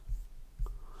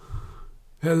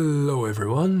Hello,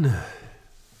 everyone.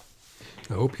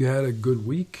 I hope you had a good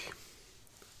week.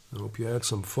 I hope you had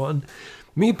some fun.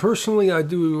 Me personally, I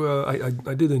do.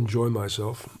 I did enjoy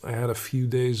myself. I had a few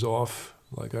days off.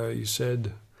 Like I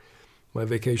said, my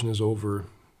vacation is over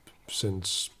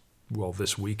since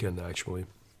this weekend actually.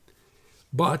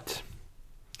 But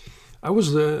I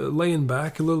was laying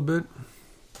back a little bit,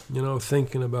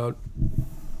 thinking about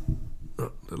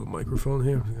little microphone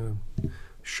here. I'm gonna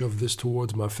shove this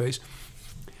towards my face.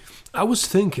 I was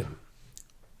thinking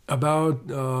about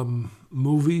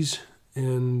movies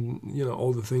and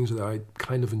all the things that I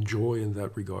kind of enjoy in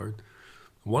that regard.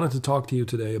 I wanted to talk to you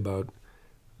today about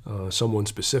someone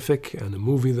specific and a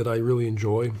movie that I really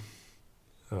enjoy.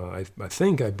 I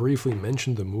think I briefly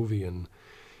mentioned the movie in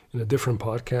a different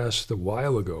podcast a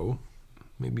while ago,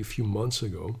 maybe a few months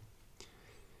ago,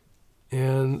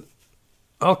 and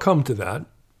I'll come to that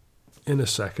in a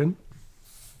second.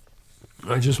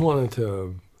 I just wanted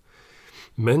to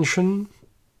mention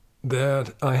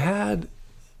that I had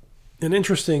an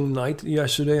interesting night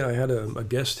yesterday. I had a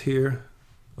guest here,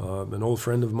 an old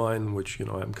friend of mine, which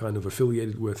I'm kind of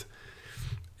affiliated with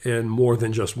in more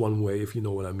than just one way, if you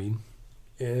know what I mean.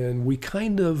 And we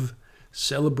kind of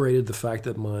celebrated the fact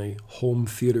that my home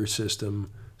theater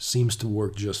system seems to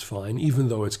work just fine, even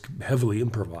though it's heavily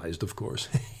improvised, of course,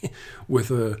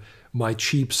 with my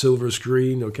cheap silver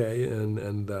screen, okay,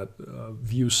 and that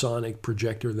ViewSonic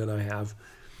projector that I have.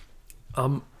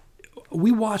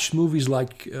 We watched movies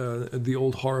like the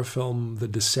old horror film The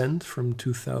Descent from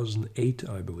 2008,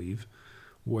 I believe,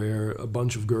 where a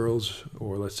bunch of girls,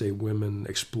 or let's say women,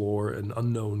 explore an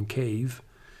unknown cave,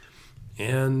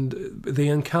 and they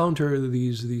encounter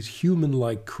these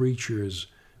human-like creatures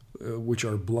which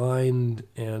are blind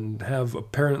and have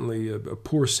apparently a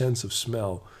poor sense of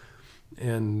smell.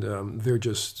 And they're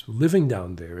just living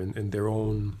down there in their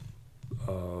own,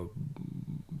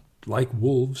 like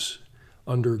wolves,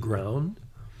 underground.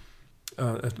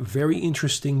 A very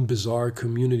interesting, bizarre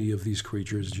community of these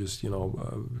creatures just,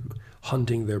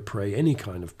 hunting their prey, any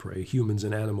kind of prey, humans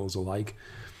and animals alike.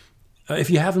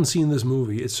 If you haven't seen this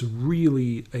movie, it's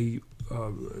really a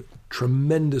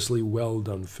tremendously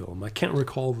well-done film. I can't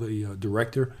recall the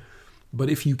director, but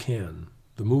if you can,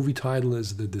 the movie title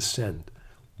is The Descent.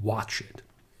 Watch it.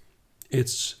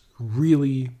 It's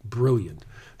really brilliant.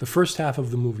 The first half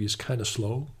of the movie is kind of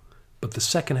slow, but the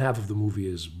second half of the movie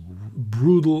is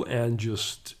brutal and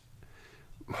just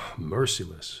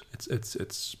merciless.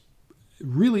 It's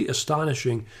really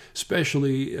astonishing,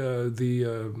 especially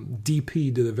the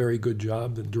DP did a very good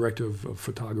job, the director of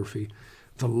photography.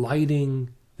 The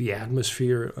lighting, the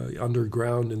atmosphere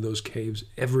underground in those caves,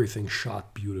 everything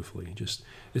shot beautifully.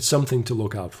 It's something to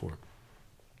look out for.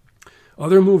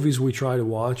 Other movies we try to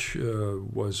watch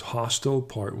was Hostel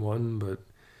Part 1, but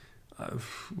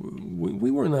we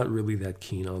were not really that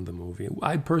keen on the movie.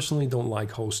 I personally don't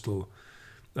like Hostel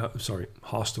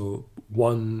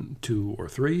 1, 2, or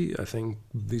 3. I think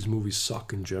these movies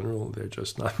suck in general. They're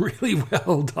just not really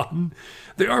well done.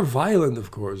 They are violent,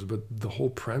 of course, but the whole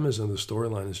premise and the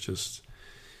storyline is just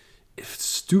it's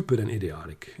stupid and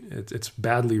idiotic. It's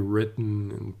badly written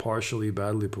and partially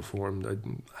badly performed.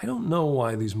 I don't know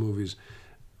why these movies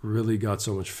really got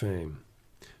so much fame.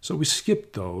 So we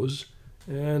skipped those,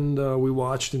 and we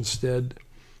watched instead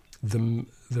The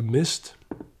Mist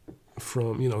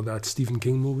from, that Stephen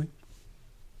King movie.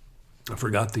 I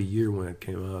forgot the year when it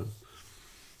came out.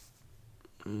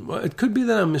 Well, it could be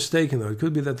that I'm mistaken, though. It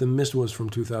could be that The Mist was from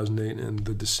 2008 and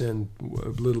The Descent a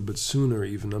little bit sooner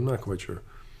even. I'm not quite sure.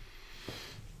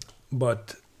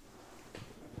 But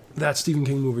that Stephen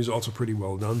King movie is also pretty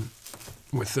well done,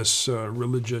 with this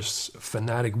religious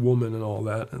fanatic woman and all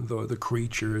that, and the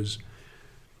creatures.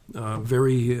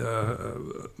 Very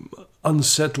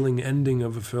unsettling ending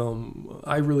of a film.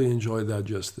 I really enjoyed that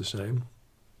just the same.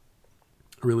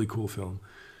 Really cool film.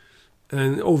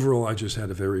 And overall, I just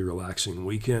had a very relaxing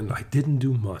weekend. I didn't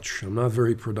do much. I'm not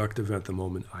very productive at the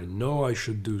moment. I know I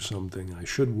should do something. I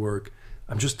should work.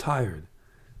 I'm just tired.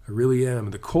 I really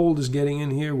am. The cold is getting in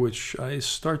here, which I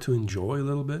start to enjoy a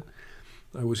little bit.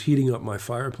 I was heating up my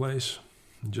fireplace,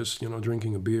 just,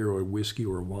 drinking a beer or a whiskey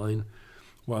or wine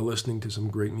while listening to some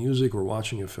great music or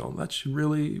watching a film. That's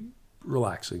really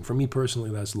relaxing. For me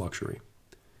personally, that's luxury.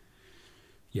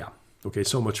 Yeah. Okay,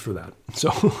 so much for that.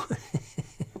 So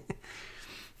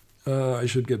I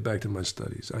should get back to my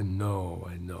studies. I know.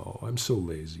 I'm so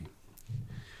lazy.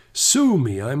 Sue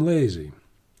me, I'm lazy.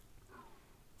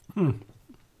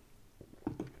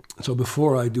 So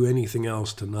before I do anything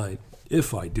else tonight,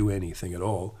 if I do anything at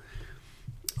all,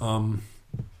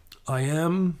 I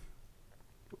am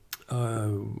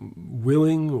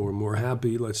willing or more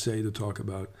happy, let's say, to talk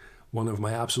about one of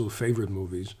my absolute favorite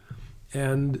movies.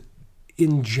 And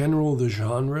in general, the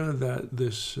genre that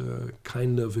this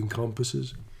kind of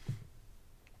encompasses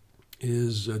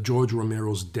is George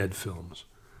Romero's dead films.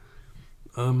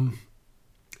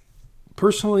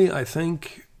 Personally, I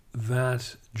think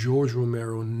that George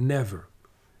Romero never,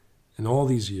 in all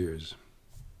these years,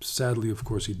 sadly, of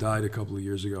course, he died a couple of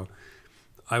years ago,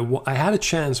 I had a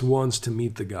chance once to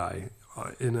meet the guy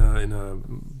in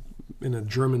a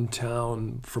German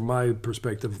town, from my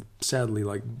perspective, sadly,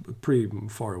 like pretty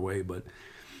far away, but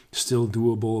still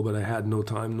doable. But I had no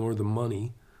time nor the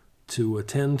money to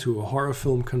attend to a horror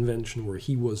film convention where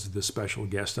he was the special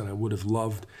guest, and I would have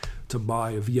loved to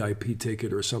buy a VIP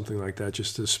ticket or something like that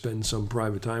just to spend some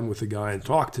private time with the guy and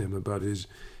talk to him about his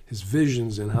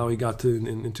visions and how he got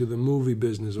into the movie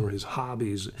business or his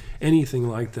hobbies, anything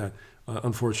like that.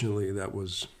 Unfortunately, that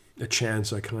was a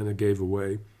chance I kind of gave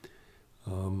away.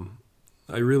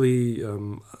 I really,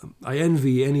 I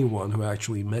envy anyone who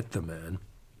actually met the man.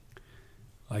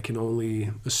 I can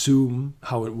only assume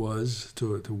how it was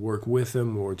to work with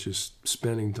him or just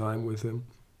spending time with him.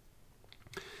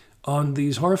 On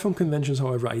these horror film conventions,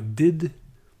 however, I did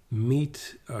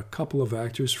meet a couple of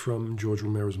actors from George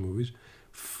Romero's movies.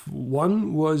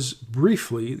 One was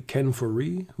briefly Ken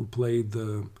Foree, who played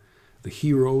the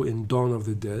hero in Dawn of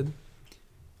the Dead.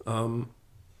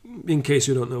 In case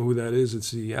you don't know who that is,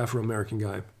 it's the Afro-American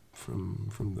guy from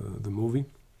the movie.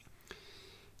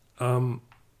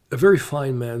 A very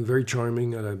fine man, very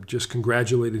charming, and I just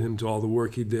congratulated him to all the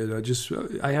work he did.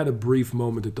 I had a brief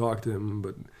moment to talk to him,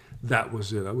 but that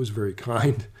was it. I was very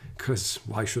kind, because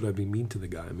why should I be mean to the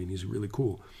guy? I mean, he's really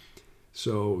cool.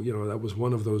 So, that was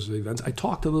one of those events. I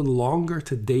talked a little longer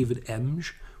to David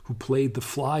Emge, who played the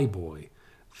Flyboy,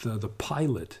 the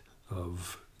pilot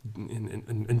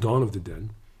in Dawn of the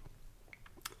Dead.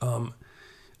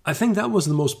 I think that was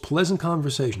the most pleasant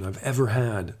conversation I've ever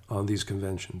had on these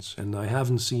conventions. And I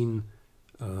haven't seen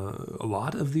a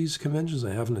lot of these conventions.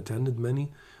 I haven't attended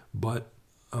many. But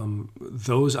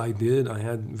those I did. I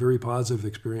had very positive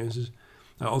experiences.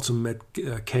 I also met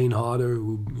Kane Hodder,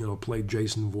 who played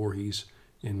Jason Voorhees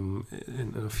in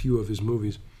a few of his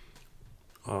movies.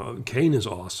 Kane is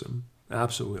awesome.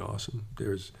 Absolutely awesome.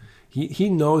 He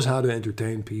knows how to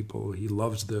entertain people. He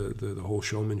loves the whole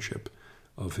showmanship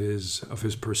of his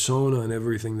persona and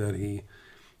everything that he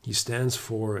stands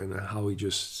for, and how he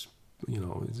just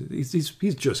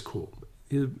he's just cool.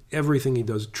 Everything he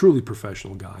does, truly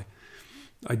professional guy.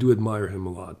 I do admire him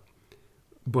a lot.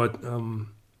 But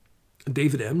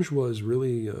David Emge was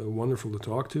really wonderful to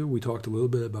talk to. We talked a little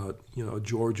bit about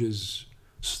George's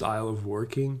style of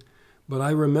working, but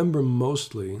I remember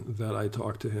mostly that I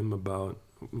talked to him about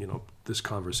this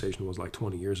conversation was like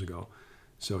 20 years ago.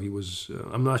 So he was.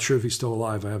 I'm not sure if he's still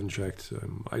alive. I haven't checked.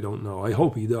 I don't know. I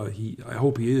hope he does. I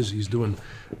hope he is. He's doing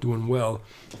well.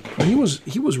 But he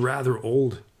was rather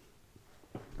old.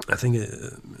 I think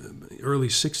early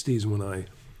 60s when I.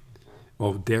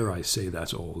 Well, dare I say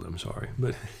that's old? I'm sorry,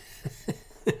 but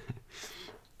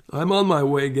I'm on my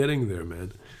way getting there,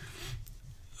 man.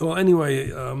 Well,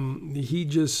 anyway,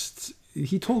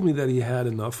 he told me that he had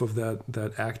enough of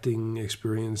that acting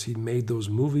experience. He made those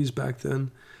movies back then.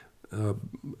 I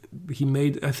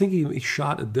think he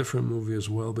shot a different movie as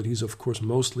well, but he's of course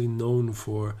mostly known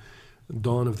for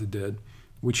Dawn of the Dead,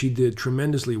 which he did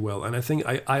tremendously well. And I think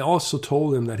I also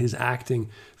told him that his acting,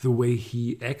 the way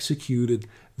he executed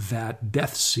that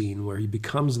death scene where he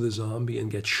becomes the zombie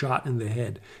and gets shot in the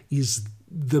head, is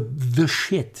the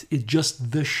shit. It's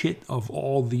just the shit of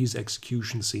all these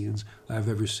execution scenes I've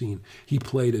ever seen. He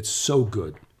played it so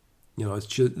good. It's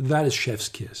just, that is chef's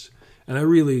kiss. And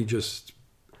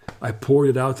I poured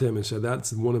it out to him and said,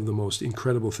 that's one of the most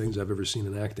incredible things I've ever seen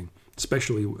in acting,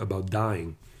 especially about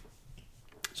dying.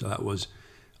 So that was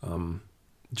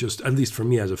just, at least for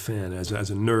me as a fan, as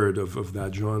a nerd of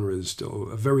that genre, is still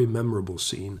a very memorable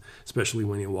scene, especially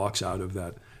when he walks out of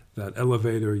that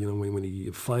elevator, when he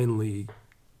finally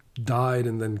died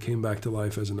and then came back to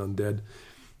life as an undead,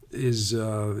 is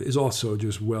also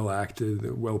just well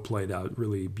acted, well played out,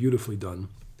 really beautifully done.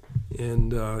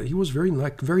 And he was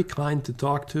very kind to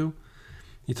talk to.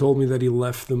 He told me that he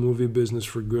left the movie business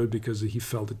for good because he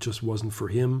felt it just wasn't for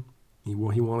him. He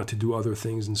wanted to do other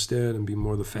things instead and be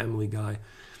more the family guy.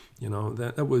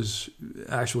 That was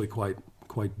actually quite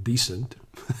decent.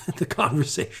 The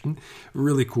conversation,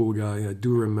 really cool guy. I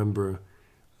do remember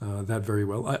that very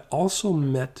well. I also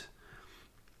met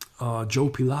Joe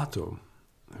Pilato,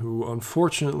 who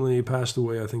unfortunately passed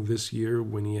away, I think, this year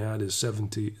when he had his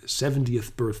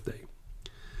 70th birthday.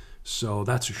 So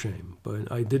that's a shame.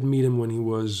 But I did meet him when he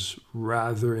was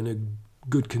rather in a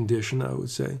good condition, I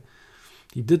would say.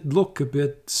 He did look a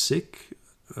bit sick,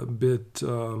 a bit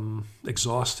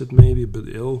exhausted, maybe a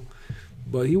bit ill,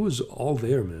 but he was all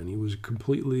there, man. He was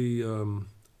completely.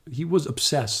 He was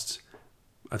obsessed,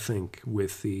 I think,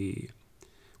 with the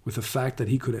fact that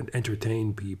he could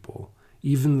entertain people,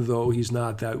 even though he's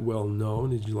not that well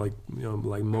known. He's like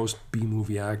most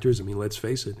B-movie actors. I mean, let's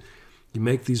face it. You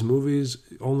make these movies,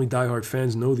 only diehard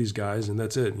fans know these guys, and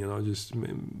that's it.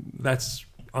 That's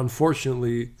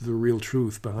unfortunately the real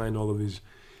truth behind all of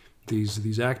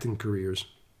these acting careers.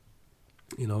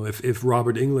 If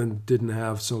Robert Englund didn't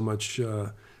have so much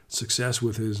success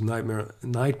with his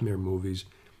nightmare movies,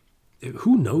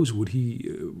 who knows what he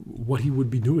would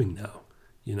be doing now?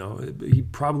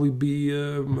 He'd probably be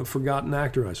a forgotten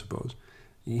actor, I suppose.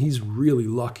 He's really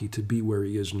lucky to be where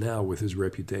he is now with his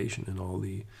reputation and all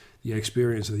the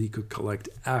experience that he could collect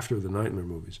after the Nightmare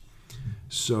movies.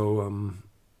 So,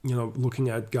 looking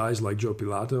at guys like Joe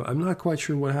Pilato, I'm not quite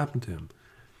sure what happened to him.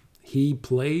 He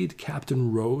played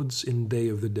Captain Rhodes in Day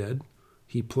of the Dead.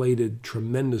 He played it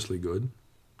tremendously good,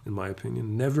 in my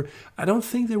opinion. I don't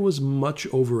think there was much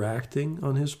overacting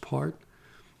on his part.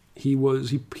 He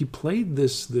played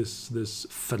this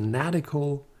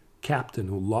fanatical captain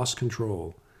who lost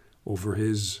control over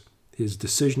his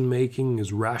decision making,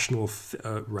 his rational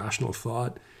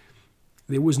thought.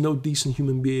 There was no decent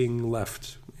human being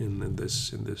left in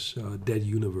this dead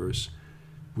universe,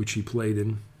 which he played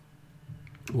in,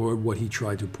 or what he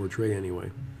tried to portray anyway.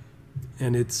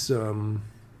 And it's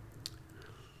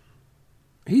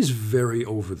he's very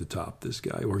over the top, this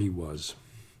guy, or he was.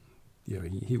 Yeah,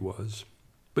 he was.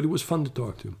 But it was fun to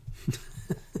talk to.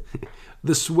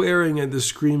 The swearing and the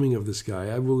screaming of this guy,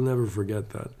 I will never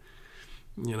forget that.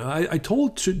 I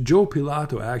told Joe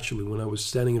Pilato, actually, when I was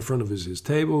standing in front of his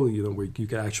table, where you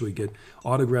could actually get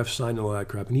autographs signed and all that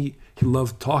crap. And he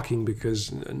loved talking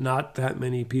because not that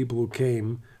many people who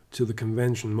came to the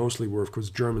convention, mostly were, of course,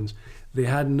 Germans. They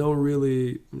had no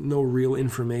real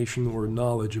information or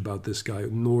knowledge about this guy,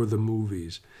 nor the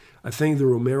movies. I think the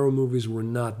Romero movies were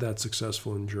not that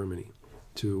successful in Germany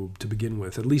to begin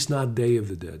with, at least not Day of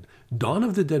the Dead. Dawn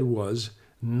of the Dead was.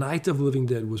 Night of the Living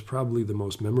Dead was probably the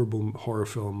most memorable horror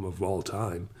film of all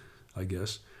time, I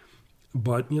guess.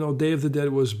 But, Day of the Dead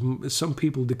was, some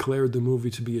people declared the movie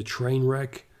to be a train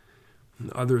wreck.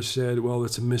 Others said, well,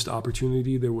 it's a missed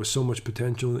opportunity. There was so much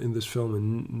potential in this film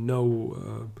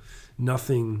and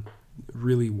nothing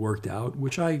really worked out,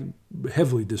 which I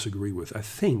heavily disagree with. I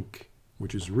think,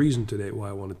 which is the reason today why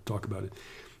I want to talk about it,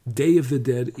 Day of the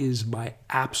Dead is my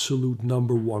absolute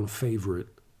number one favorite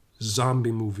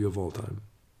zombie movie of all time.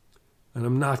 And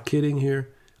I'm not kidding here.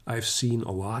 I've seen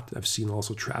a lot. I've seen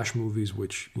also trash movies,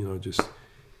 which,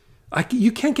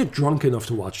 you can't get drunk enough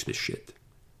to watch this shit.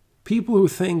 People who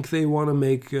think they want to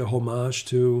make a homage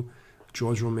to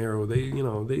George Romero,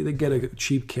 they get a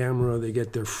cheap camera, they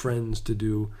get their friends to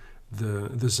do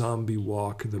the zombie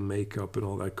walk, the makeup, and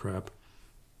all that crap.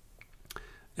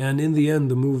 And in the end,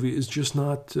 the movie is just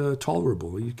not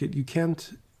tolerable. You can't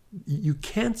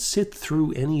sit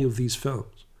through any of these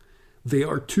films. They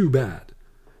are too bad.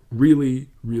 Really,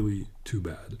 really too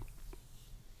bad.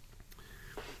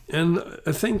 And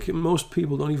I think most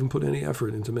people don't even put any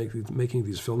effort into making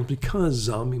these films because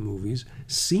zombie movies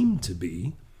seem to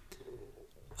be,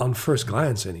 on first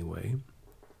glance anyway,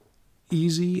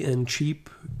 easy and cheap,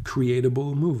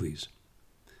 creatable movies,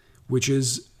 which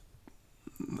is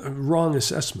a wrong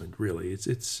assessment, really.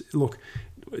 It's look,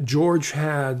 George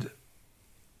had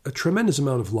a tremendous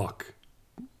amount of luck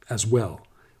as well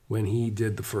when he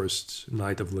did the first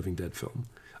Night of the Living Dead film.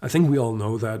 I think we all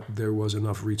know that there was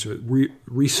enough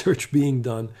research being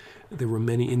done. There were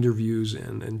many interviews,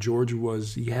 and George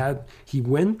he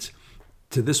went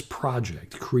to this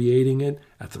project, creating it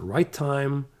at the right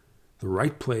time, the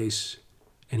right place,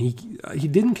 and he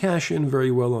didn't cash in very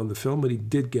well on the film, but he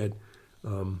did get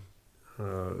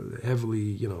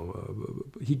heavily,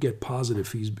 he get positive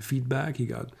feedback. He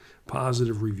got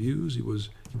positive reviews. He was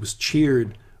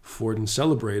cheered for it and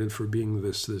celebrated for being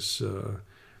this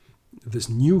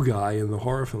new guy in the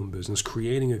horror film business,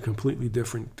 creating a completely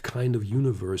different kind of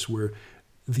universe where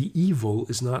the evil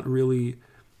is not really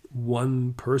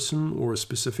one person or a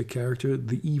specific character.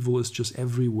 The evil is just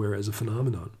everywhere as a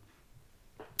phenomenon,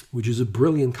 which is a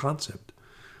brilliant concept.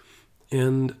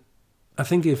 And I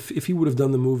think if he would have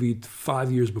done the movie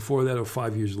 5 years before that or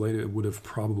 5 years later, it would have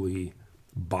probably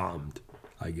bombed,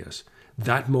 I guess.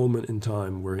 That moment in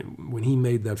time when he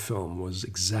made that film was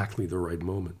exactly the right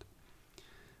moment.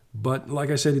 But like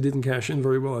I said, he didn't cash in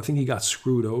very well. I think he got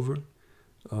screwed over.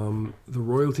 The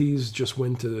royalties just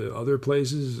went to other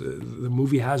places. The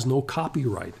movie has no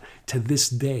copyright to this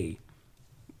day.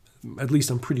 At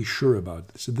least I'm pretty sure about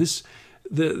this. So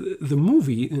The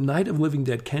movie, Night of the Living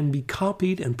Dead, can be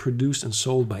copied and produced and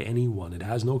sold by anyone. It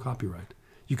has no copyright.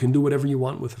 You can do whatever you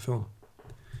want with the film.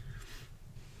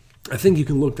 I think you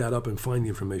can look that up and find the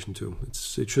information too.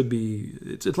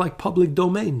 It's like public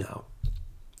domain now.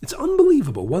 It's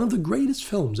unbelievable. One of the greatest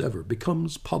films ever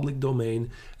becomes public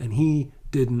domain, and he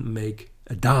didn't make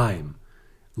a dime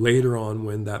later on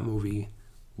when that movie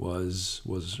was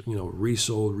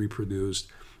resold, reproduced,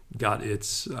 got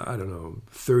its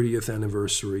 30th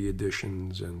anniversary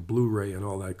editions and Blu-ray and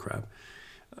all that crap.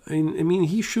 I mean,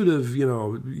 he should have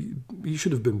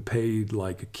been paid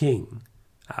like a king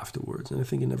afterwards, and I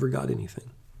think he never got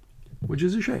anything, which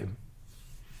is a shame.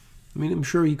 I mean, I'm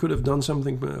sure he could have done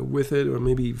something with it, or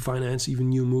maybe finance even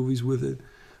new movies with it,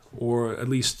 or at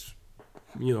least,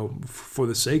 for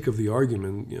the sake of the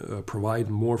argument, provide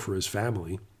more for his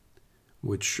family,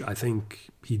 which I think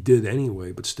he did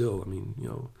anyway. But still, I mean,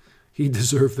 he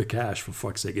deserved the cash, for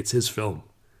fuck's sake. It's his film,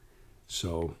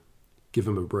 so give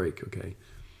him a break, okay?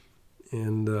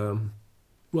 And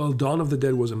Dawn of the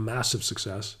Dead was a massive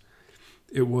success.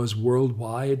 It was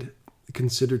worldwide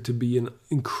considered to be an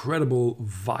incredible,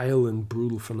 violent,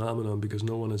 brutal phenomenon because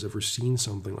no one has ever seen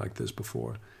something like this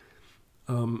before.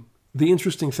 The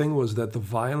interesting thing was that the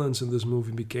violence in this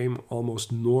movie became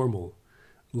almost normal,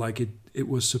 like it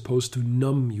was supposed to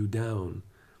numb you down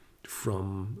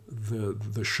from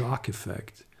the shock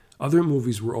effect. Other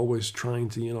movies were always trying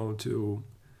to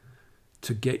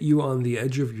get you on the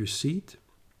edge of your seat,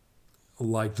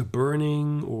 like The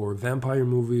Burning or vampire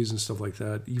movies and stuff like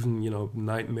that, even,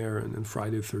 Nightmare and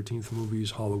Friday the 13th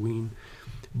movies, Halloween.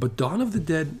 But Dawn of the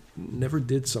Dead never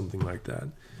did something like that.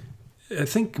 I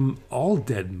think all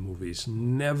Dead movies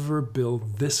never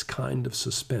build this kind of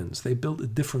suspense. They build a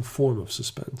different form of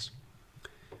suspense.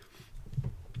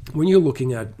 When you're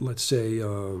looking at, let's say,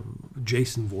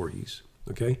 Jason Voorhees,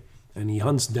 okay? And he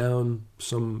hunts down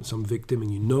some victim,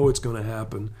 and you know it's going to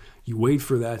happen. You wait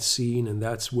for that scene, and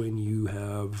that's when you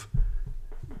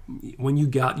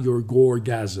got your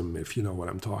goregasm, if you know what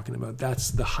I'm talking about.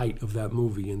 That's the height of that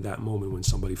movie in that moment when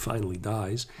somebody finally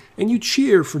dies. And you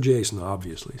cheer for Jason,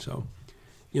 obviously. So,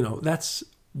 that's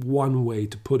one way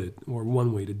to put it, or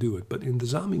one way to do it. But in the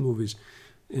zombie movies,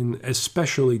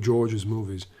 especially George's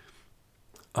movies,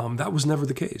 that was never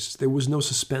the case. There was no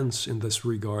suspense in this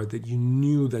regard, that you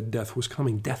knew that death was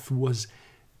coming. Death was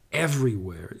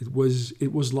everywhere. It was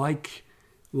like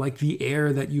the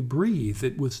air that you breathe.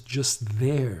 It was just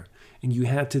there. And you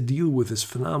had to deal with this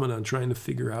phenomenon, trying to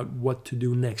figure out what to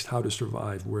do next, how to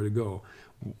survive, where to go,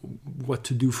 what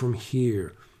to do from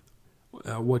here,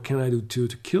 what can I do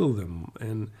to kill them.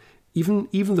 And even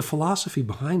the philosophy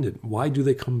behind it. Why do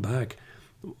they come back?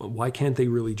 Why can't they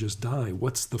really just die?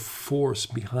 What's the force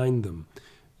behind them,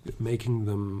 making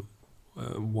them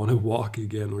want to walk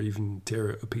again or even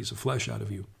tear a piece of flesh out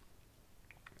of you?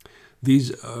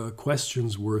 These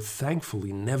questions were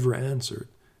thankfully never answered,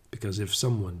 because if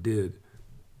someone did,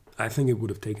 I think it would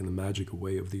have taken the magic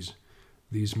away of these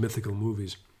mythical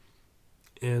movies.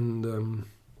 And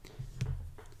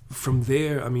from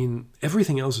there, I mean,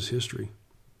 everything else is history.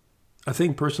 I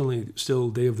think personally, still,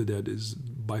 Day of the Dead is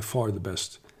by far the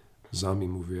best zombie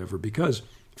movie ever, because,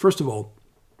 first of all,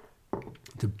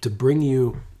 to bring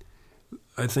you,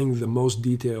 I think, the most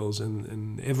details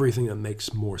and everything that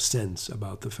makes more sense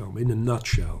about the film, in a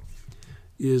nutshell,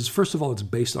 is, first of all, it's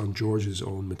based on George's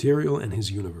own material and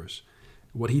his universe.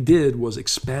 What he did was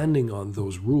expanding on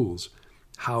those rules,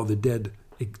 how the dead,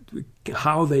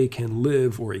 how they can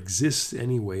live or exist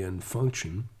anyway and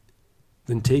function,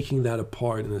 then taking that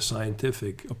apart in a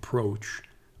scientific approach,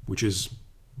 which is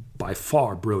by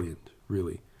far brilliant,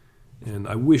 really. And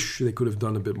I wish they could have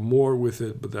done a bit more with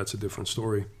it, but that's a different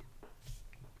story.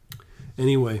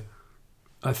 Anyway,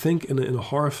 I think in a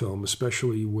horror film,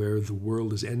 especially where the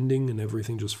world is ending and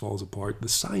everything just falls apart, the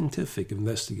scientific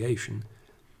investigation,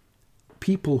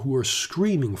 people who are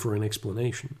screaming for an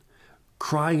explanation,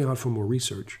 crying out for more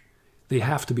research, they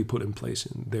have to be put in place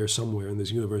in there somewhere in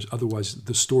this universe. Otherwise,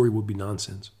 the story would be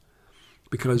nonsense.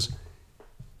 Because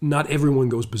not everyone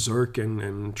goes berserk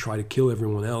and try to kill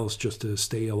everyone else just to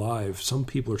stay alive. Some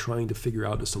people are trying to figure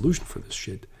out a solution for this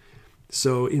shit.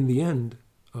 So in the end,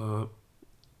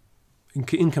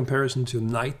 in comparison to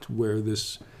Night, where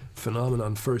this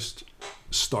phenomenon first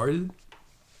started,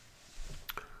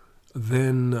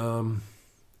 then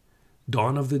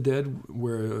Dawn of the Dead,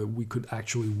 where we could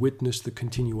actually witness the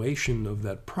continuation of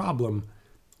that problem,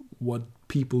 what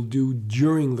people do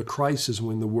during the crisis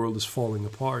when the world is falling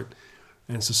apart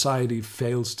and society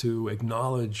fails to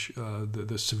acknowledge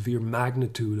the severe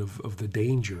magnitude of the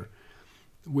danger,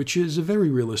 which is a very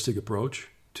realistic approach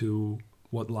to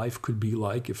what life could be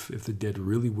like if the dead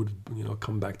really would,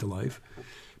 come back to life.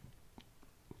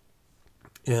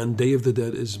 And Day of the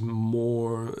Dead is Day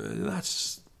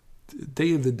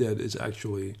of the Dead is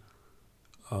actually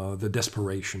the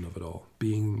desperation of it all,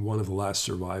 being one of the last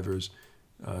survivors,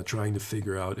 trying to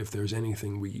figure out if there's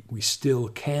anything we still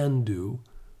can do,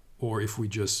 or if we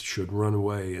just should run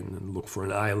away and look for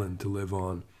an island to live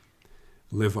on,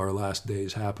 live our last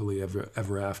days happily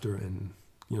ever after, and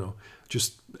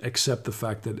just accept the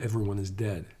fact that everyone is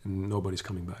dead and nobody's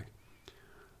coming back.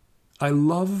 I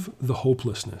love the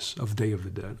hopelessness of Day of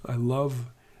the Dead. I love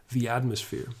the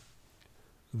atmosphere,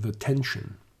 the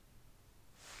tension,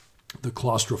 the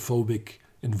claustrophobic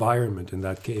environment in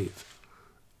that cave.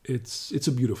 It's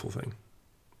a beautiful thing.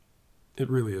 It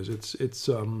really is. It's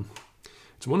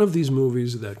one of these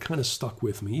movies that kind of stuck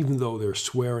with me, even though they're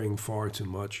swearing far too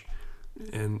much,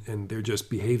 and they're just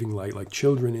behaving like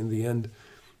children in the end.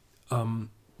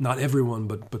 Not everyone,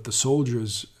 but the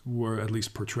soldiers were at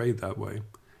least portrayed that way.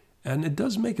 And it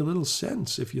does make a little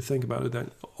sense if you think about it,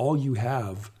 that all you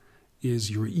have is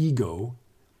your ego,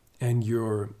 and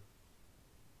you're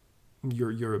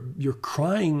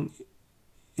crying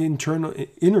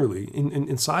innerly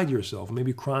inside yourself,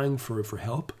 maybe crying for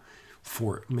help,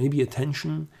 for maybe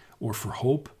attention, or for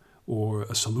hope, or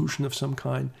a solution of some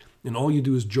kind. And all you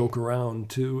do is joke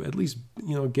around to at least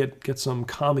get some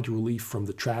comic relief from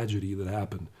the tragedy that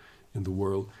happened in the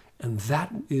world. And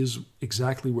that is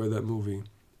exactly where that movie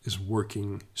is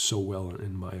working so well,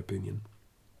 in my opinion,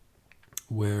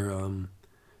 where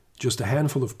just a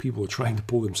handful of people are trying to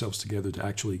pull themselves together to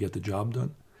actually get the job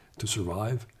done, to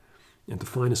survive, and to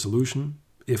find a solution,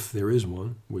 if there is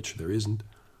one, which there isn't,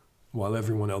 while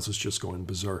everyone else is just going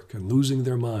berserk and losing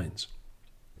their minds.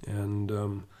 And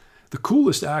the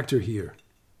coolest actor here,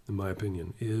 in my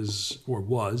opinion,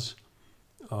 was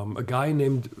a guy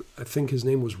named, I think his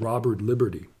name was Robert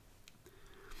Liberty.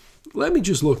 Let me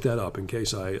just look that up in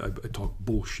case I talk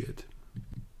bullshit.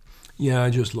 Yeah, I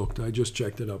just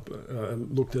checked it up. I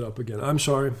looked it up again. I'm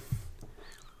sorry.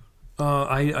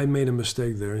 I made a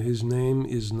mistake there. His name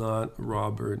is not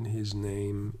Robert. His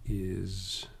name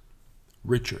is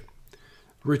Richard.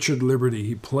 Richard Liberty.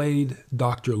 He played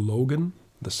Dr. Logan,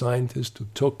 the scientist who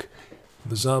took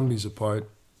the zombies apart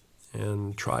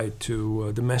and tried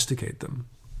to domesticate them,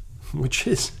 which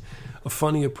is a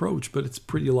funny approach, but it's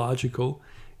pretty logical,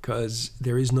 because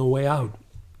there is no way out,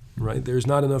 right? There's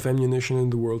not enough ammunition in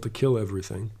the world to kill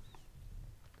everything.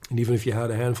 And even if you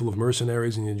had a handful of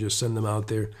mercenaries and you just send them out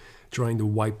there trying to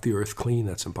wipe the earth clean,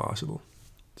 that's impossible.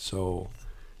 So,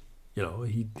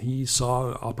 he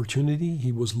saw opportunity.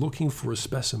 He was looking for a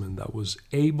specimen that was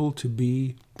able to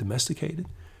be domesticated,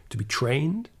 to be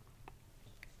trained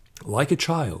like a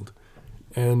child,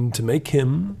 and to make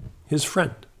him his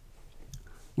friend,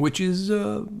 which is,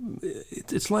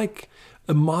 it's like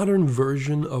a modern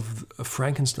version of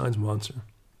Frankenstein's monster,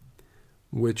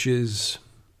 which is,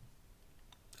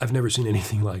 I've never seen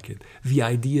anything like it. The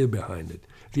idea behind it,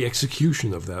 the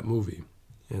execution of that movie,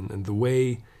 and the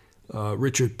way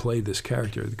Richard played this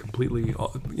character, completely,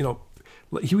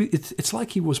 it's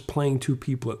like he was playing two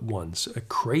people at once, a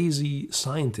crazy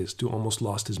scientist who almost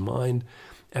lost his mind,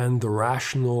 and the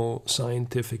rational,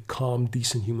 scientific, calm,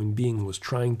 decent human being who was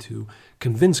trying to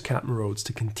convince Captain Rhodes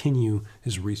to continue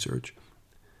his research.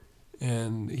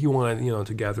 And he wanted,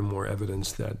 to gather more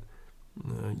evidence that,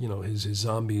 his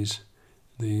zombies,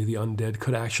 the undead,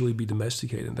 could actually be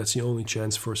domesticated. That's the only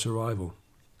chance for survival,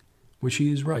 which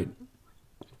he is right.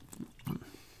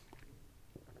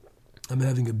 I'm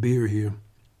having a beer here,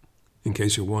 in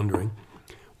case you're wondering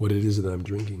what it is that I'm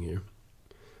drinking here.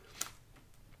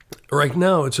 Right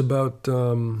now, it's about,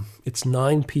 it's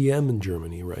 9 p.m. in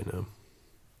Germany right now.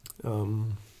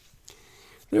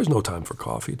 There's no time for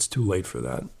coffee. It's too late for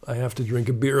that. I have to drink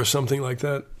a beer or something like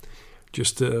that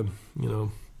just to,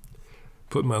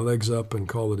 put my legs up and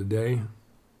call it a day,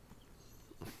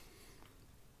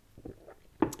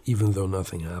 even though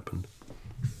nothing happened.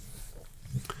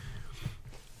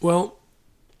 Well,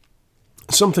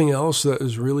 something else that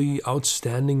is really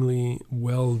outstandingly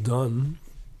well done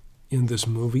in this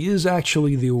movie is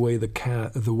actually the way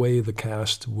the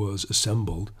cast was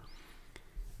assembled.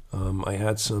 I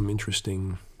had some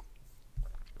interesting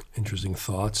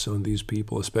thoughts on these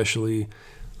people, especially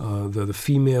the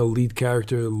female lead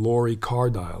character, Laurie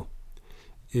Cardile,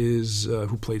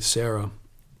 who played Sarah,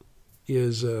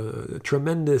 is a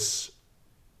tremendous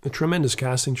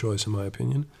casting choice in my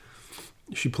opinion.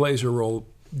 She plays her role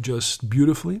just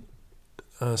beautifully,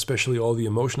 especially all the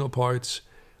emotional parts,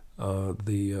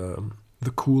 the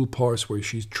cool parts where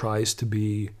she tries to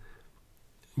be,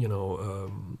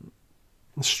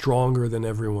 stronger than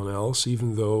everyone else,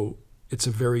 even though it's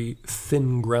a very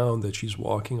thin ground that she's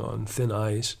walking on, thin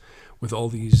ice, with all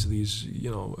these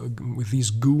with these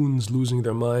goons losing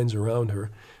their minds around her.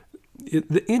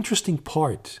 The interesting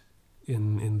part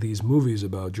in these movies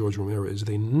about George Romero is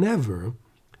they never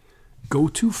go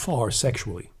too far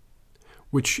sexually,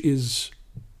 which is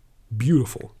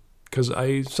beautiful, because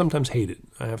I sometimes hate it,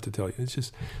 I have to tell you. It's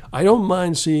just, I don't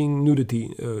mind seeing nudity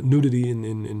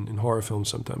in horror films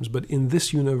sometimes, but in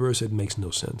this universe it makes no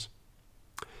sense.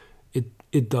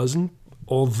 It doesn't,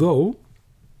 although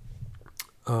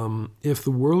if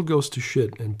the world goes to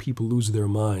shit and people lose their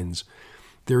minds,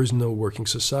 there is no working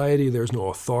society, there's no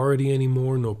authority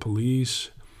anymore, no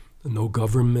police, no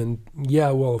government.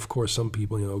 Yeah, well, of course, some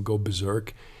people, go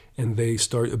berserk and they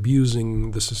start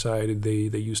abusing the society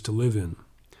they used to live in,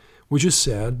 which is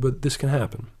sad, but this can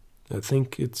happen. I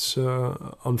think it's,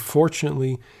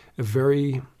 unfortunately, a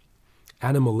very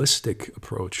animalistic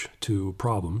approach to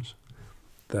problems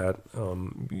that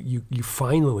you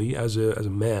finally, as a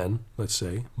man, let's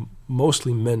say,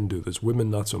 mostly men do this, women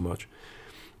not so much,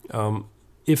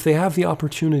 if they have the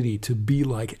opportunity to be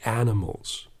like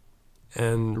animals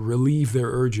and relieve their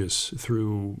urges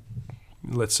through,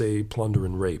 let's say, plunder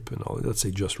and rape, and all, let's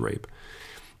say just rape,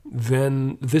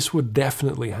 then this would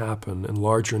definitely happen in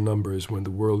larger numbers when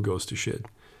the world goes to shit.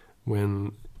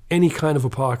 When any kind of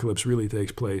apocalypse really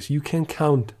takes place, you can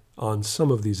count on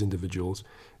some of these individuals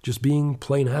just being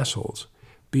plain assholes,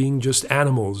 being just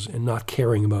animals and not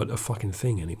caring about a fucking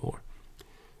thing anymore.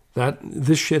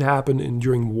 This shit happened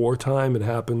during wartime. It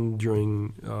happened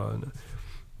during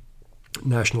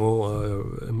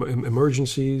national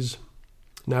emergencies,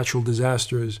 natural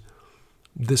disasters,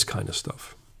 this kind of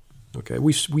stuff. Okay,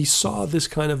 we saw this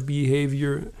kind of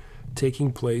behavior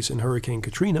taking place in Hurricane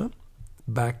Katrina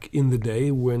back in the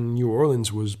day when New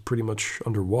Orleans was pretty much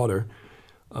underwater.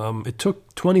 It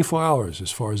took 24 hours,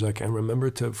 as far as I can remember,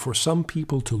 for some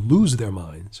people to lose their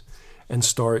minds and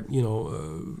start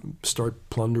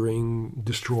plundering,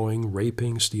 destroying,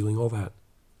 raping, stealing, all that.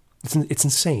 It's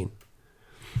insane.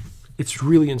 It's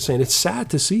really insane. It's sad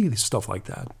to see stuff like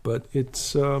that, but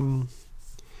it's.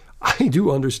 I do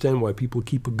understand why people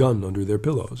keep a gun under their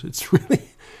pillows. It's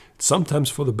sometimes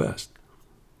for the best.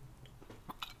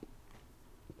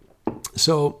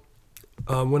 So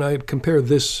when I compare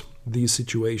these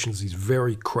situations, these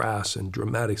very crass and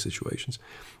dramatic situations,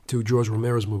 to George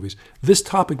Romero's movies, this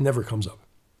topic never comes up.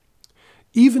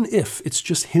 Even if it's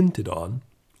just hinted on,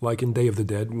 like in Day of the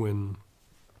Dead, when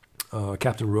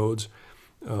Captain Rhodes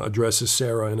addresses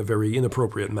Sarah in a very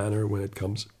inappropriate manner when it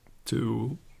comes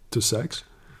to sex.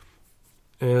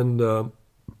 And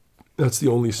that's the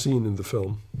only scene in the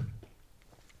film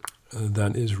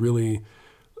that is really,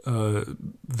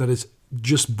 that is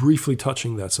just briefly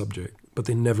touching that subject, but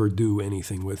they never do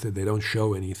anything with it. They don't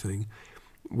show anything,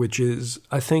 which is,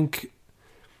 I think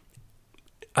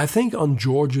on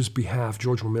George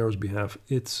Romero's behalf,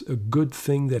 it's a good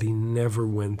thing that he never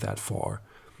went that far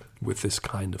with this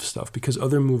kind of stuff, because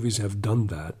other movies have done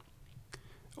that.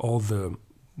 All the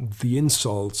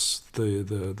insults, the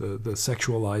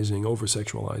sexualizing,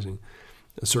 over-sexualizing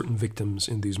certain victims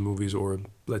in these movies, or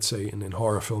let's say in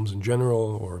horror films in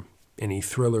general, or any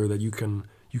thriller that you can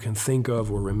think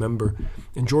of or remember.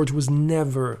 And George was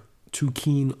never too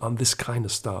keen on this kind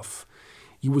of stuff.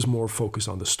 He was more focused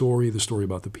on the story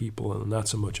about the people, and not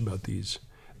so much about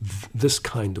this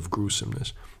kind of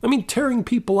gruesomeness. I mean, tearing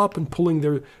people up and pulling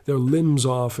their limbs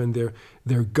off and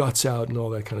their guts out and all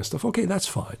that kind of stuff. Okay, that's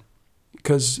fine,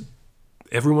 because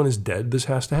everyone is dead. This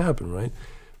has to happen, right?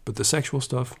 But the sexual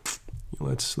stuff,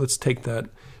 let's take that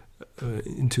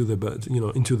into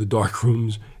the dark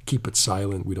rooms. Keep it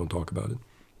silent. We don't talk about it.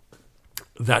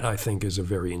 That, I think, is a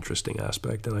very interesting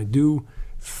aspect, and I do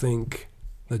think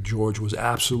that George was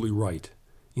absolutely right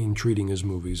in treating his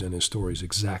movies and his stories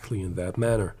exactly in that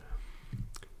manner.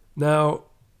 Now,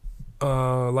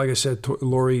 like I said,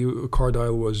 Laurie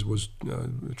Cardile was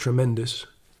tremendous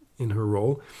in her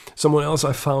role. Someone else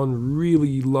I found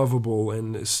really lovable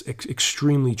and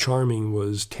extremely charming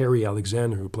was Terry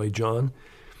Alexander, who played John.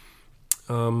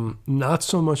 Not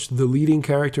so much the leading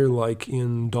character like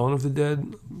in Dawn of the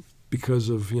Dead, because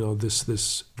of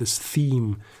this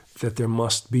theme that there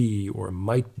must be or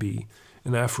might be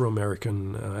an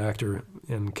Afro-American actor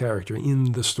and character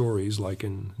in the stories, like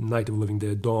in Night of the Living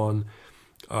Dead, Dawn.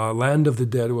 Land of the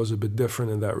Dead was a bit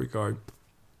different in that regard.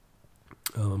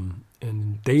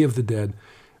 And Day of the Dead,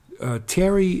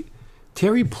 Terry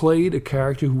played a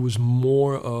character who was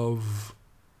more of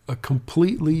a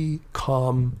completely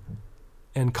calm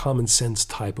and common sense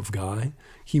type of guy.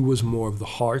 He was more of the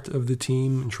heart of the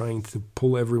team and trying to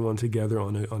pull everyone together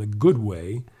on a good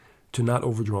way, to not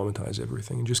over-dramatize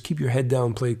everything and just keep your head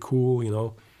down, play it cool, you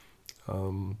know.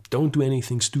 Don't do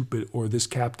anything stupid or this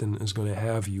captain is going to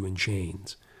have you in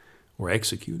chains or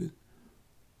executed.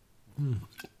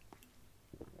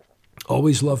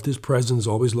 Always loved his presence,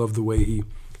 always loved the way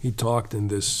he talked in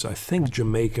this, I think,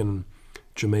 Jamaican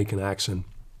accent.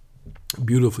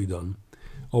 Beautifully done.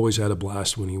 Always had a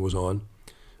blast when he was on.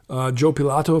 Joe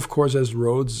Pilato, of course, as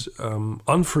Rhodes.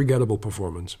 Unforgettable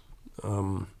performance.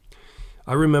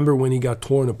 I remember when he got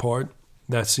torn apart,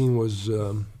 that scene was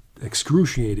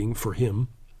excruciating for him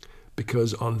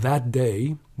because on that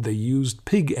day they used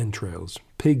pig entrails,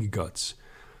 pig guts,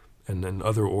 and then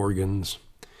other organs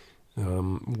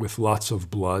with lots of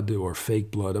blood or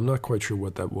fake blood. I'm not quite sure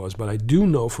what that was, but I do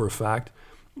know for a fact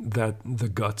that the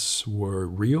guts were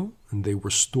real and they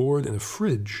were stored in a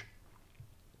fridge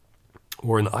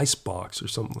or an ice box or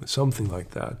something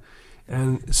like that.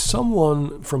 And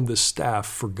someone from the staff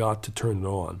forgot to turn it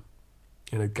on.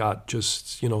 And it got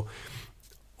just, you know,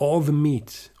 all the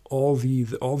meat, all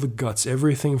the guts,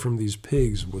 everything from these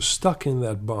pigs was stuck in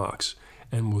that box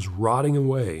and was rotting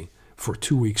away for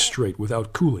 2 weeks straight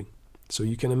without cooling. So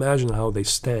you can imagine how they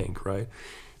stank, right?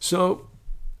 So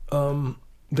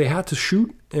they had to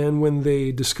shoot, and when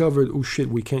they discovered, oh shit,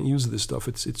 we can't use this stuff,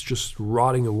 it's just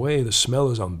rotting away, the smell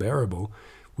is unbearable,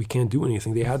 we can't do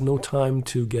anything. They had no time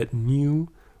to get new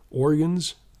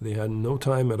organs. They had no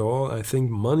time at all. I think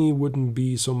money wouldn't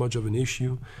be so much of an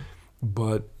issue,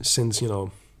 but since, you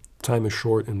know, time is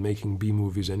short in making B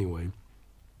movies anyway,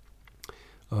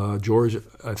 George,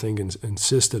 I think,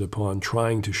 insisted upon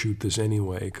trying to shoot this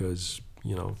anyway because,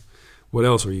 you know, what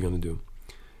else are you going to do?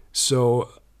 So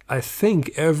I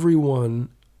think everyone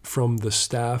from the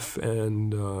staff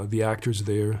and the actors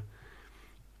there,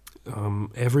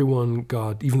 everyone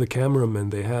got, even the cameramen,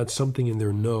 they had something in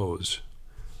their nose,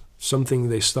 something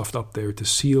they stuffed up there to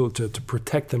seal, to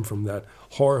protect them from that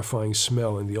horrifying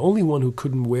smell. And the only one who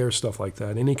couldn't wear stuff like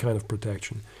that, any kind of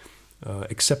protection,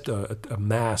 except a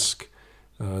mask,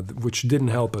 which didn't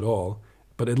help at all,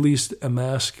 but at least a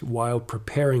mask while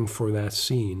preparing for that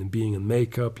scene and being in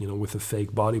makeup, you know, with the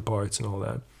fake body parts and all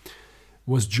that,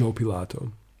 was Joe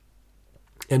Pilato.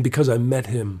 And because I met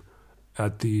him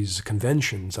at these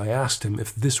conventions, I asked him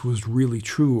if this was really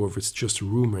true or if it's just a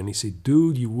rumor. And he said,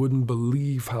 dude, you wouldn't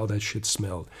believe how that shit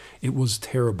smelled. It was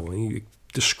terrible. And he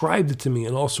described it to me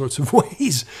in all sorts of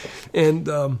ways. And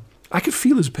I could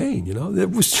feel his pain, you know. It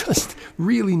was just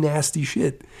really nasty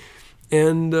shit.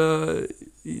 And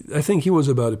I think he was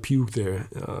about to puke there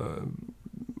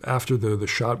after the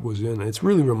shot was in. And it's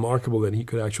really remarkable that he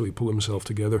could actually pull himself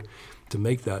together to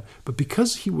make that. But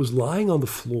because he was lying on the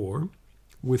floor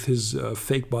with his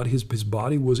fake body, his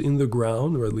body was in the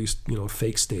ground, or at least, you know,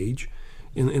 fake stage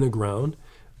in the ground.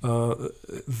 The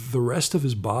rest of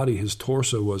his body, his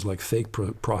torso, was like fake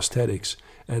prosthetics.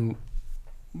 And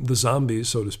the zombies,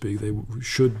 so to speak, they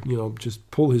should, you know,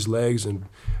 just pull his legs and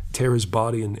tear his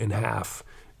body in half,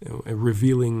 you know, and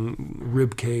revealing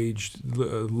rib cage,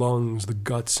 the lungs, the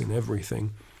guts, and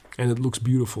everything. And it looks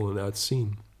beautiful in that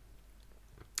scene.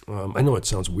 I know it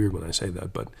sounds weird when I say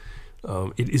that, but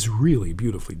it is really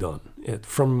beautifully done.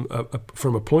 From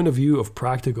a point of view of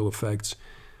practical effects,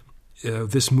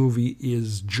 this movie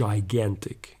is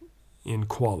gigantic in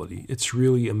quality. It's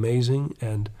really amazing,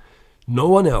 and no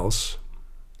one else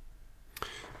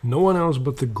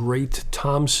but the great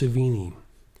Tom Savini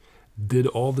did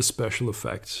all the special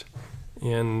effects.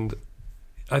 And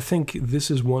I think this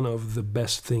is one of the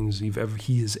best things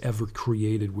he has ever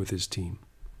created with his team.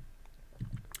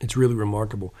 It's really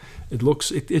remarkable.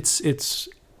 It's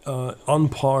on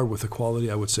par with the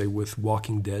quality, I would say, with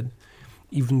Walking Dead,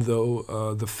 even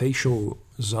though the facial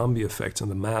zombie effects and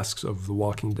the masks of The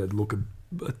Walking Dead look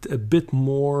a bit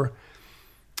more,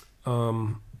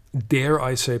 dare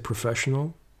I say,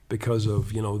 professional, because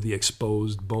of, you know, the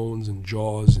exposed bones and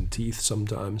jaws and teeth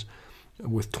sometimes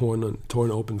with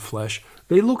torn open flesh.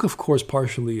 They look, of course,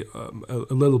 partially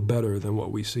a little better than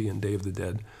what we see in Day of the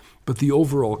Dead, but the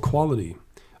overall quality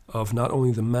of not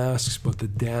only the masks but the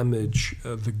damage,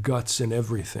 the guts and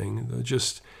everything,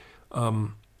 just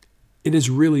it is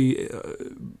really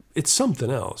it's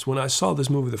something else. When I saw this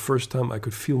movie the first time, I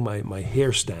could feel my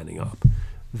hair standing up.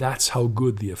 That's how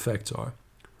good the effects are.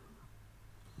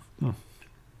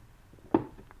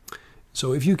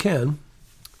 So if you can,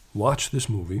 watch this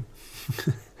movie.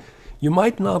 You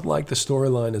might not like the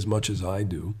storyline as much as I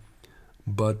do,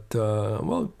 but,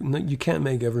 well, you can't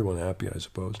make everyone happy, I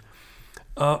suppose.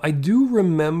 I do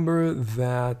remember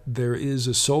that there is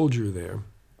a soldier there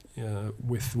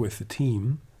with the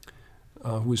team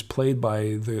who is played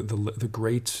by the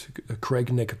great Craig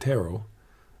Nicotero,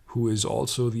 who is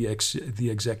also the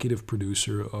executive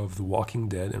producer of The Walking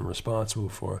Dead and responsible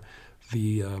for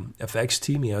the FX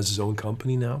team. He has his own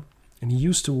company now. And he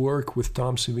used to work with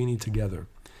Tom Savini together.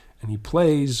 And he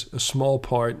plays a small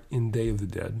part in Day of the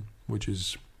Dead, which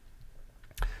is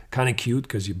kind of cute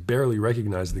because you barely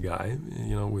recognize the guy,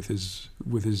 with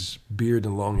his beard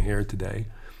and long hair today.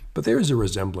 But there is a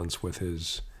resemblance with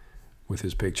his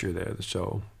picture there.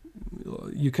 So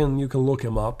you can look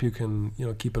him up. You can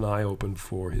keep an eye open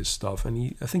for his stuff.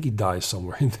 And I think he dies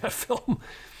somewhere in that film,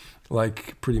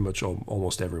 like pretty much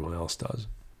almost everyone else does.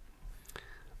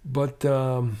 But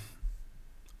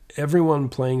everyone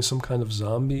playing some kind of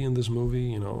zombie in this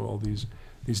movie, all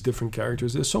these different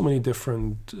characters. There's so many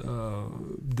different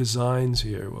designs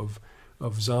here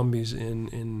of zombies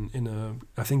in a.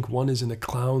 I think one is in a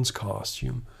clown's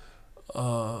costume.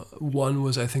 One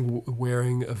was, I think,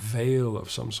 wearing a veil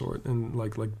of some sort, and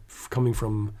like coming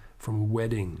from a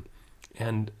wedding,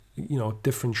 and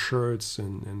different shirts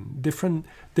and different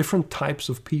types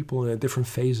of people at different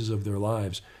phases of their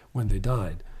lives when they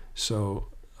died. So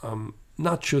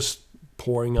not just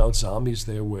pouring out zombies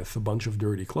there with a bunch of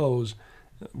dirty clothes,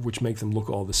 which make them look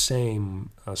all the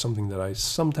same, something that I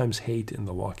sometimes hate in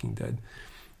The Walking Dead.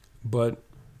 But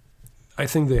I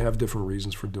think they have different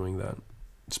reasons for doing that,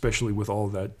 especially with all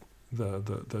that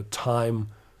the time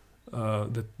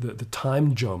the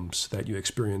time jumps that you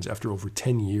experience after over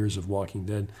 10 years of Walking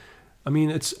Dead. I mean,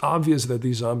 it's obvious that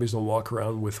these zombies don't walk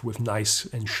around with nice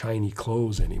and shiny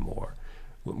clothes anymore.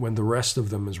 When the rest of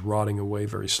them is rotting away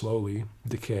very slowly,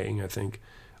 decaying, I think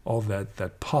all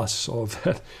that pus,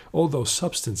 all those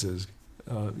substances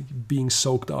being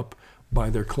soaked up by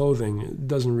their clothing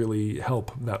doesn't really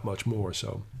help that much more.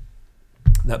 So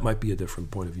that might be a different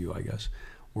point of view, I guess,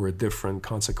 or a different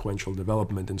consequential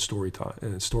development in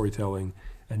storytelling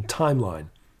and timeline.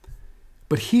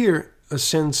 But here,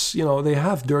 since they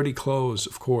have dirty clothes,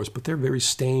 of course, but they're very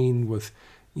stained with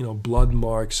blood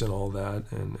marks and all that,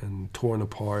 and torn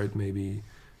apart, maybe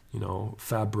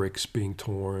fabrics being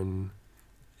torn.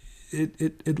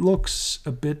 It looks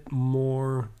a bit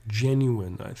more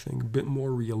genuine, I think, a bit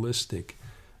more realistic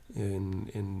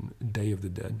in Day of the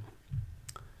Dead.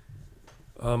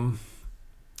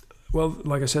 Well,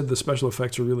 like I said, the special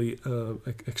effects are really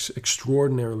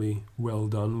extraordinarily well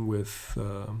done with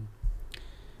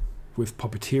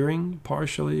puppeteering,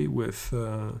 partially, with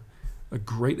a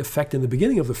great effect in the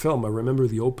beginning of the film. I remember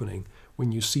the opening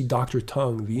when you see Dr.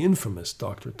 Tongue, the infamous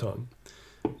Dr. Tongue,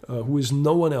 who is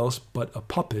no one else but a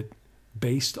puppet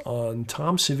based on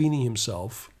Tom Savini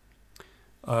himself.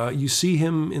 You see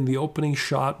him in the opening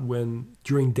shot when,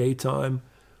 during daytime,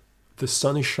 the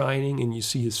sun is shining and you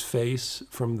see his face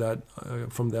from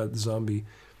that zombie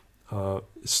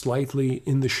slightly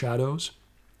in the shadows,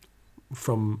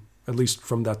 at least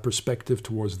from that perspective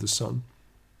towards the sun.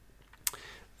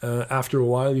 After a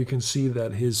while, you can see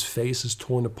that his face is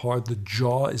torn apart, the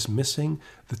jaw is missing,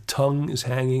 the tongue is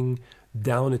hanging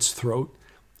down its throat,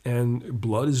 and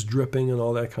blood is dripping and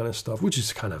all that kind of stuff, which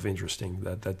is kind of interesting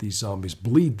that these zombies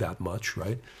bleed that much,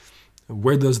 right?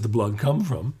 Where does the blood come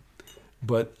from?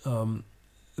 But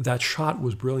that shot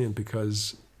was brilliant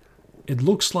because it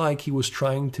looks like he was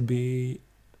trying to be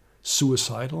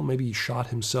suicidal. Maybe he shot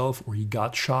himself or he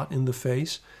got shot in the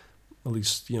face, at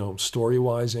least,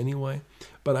 story-wise anyway.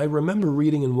 But I remember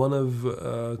reading in one of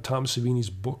Tom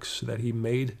Savini's books that he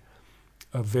made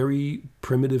a very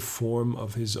primitive form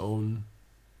of his own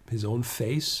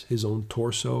face, his own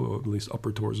torso, or at least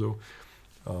upper torso,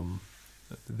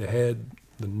 the head,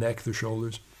 the neck, the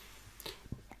shoulders.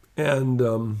 And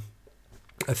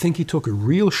I think he took a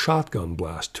real shotgun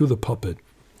blast to the puppet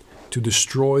to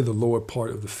destroy the lower part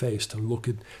of the face,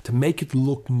 to make it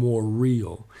look more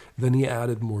real. Then he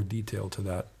added more detail to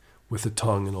that with the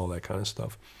tongue and all that kind of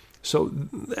stuff. So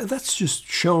that's just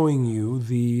showing you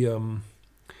the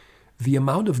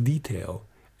amount of detail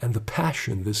and the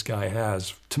passion this guy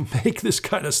has to make this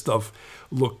kind of stuff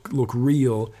look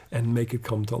real and make it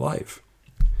come to life.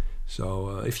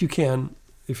 So if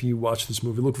you watch this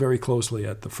movie, look very closely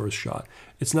at the first shot.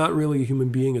 It's not really a human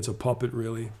being, it's a puppet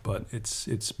really, but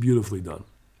it's beautifully done.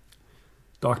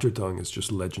 Dr. Tongue is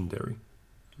just legendary.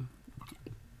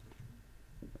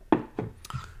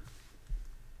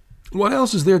 What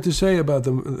else is there to say about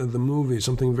the movie?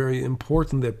 Something very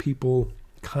important that people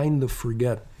kind of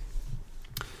forget.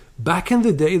 Back in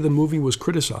the day, the movie was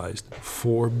criticized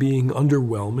for being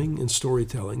underwhelming in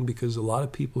storytelling because a lot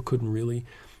of people couldn't really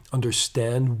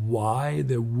understand why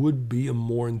there would be a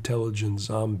more intelligent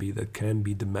zombie that can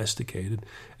be domesticated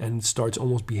and starts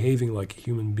almost behaving like a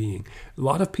human being. A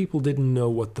lot of people didn't know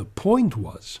what the point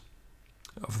was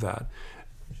of that.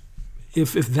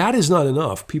 if that is not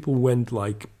enough, people went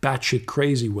like batshit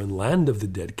crazy when Land of the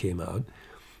Dead came out.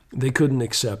 They couldn't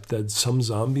accept that some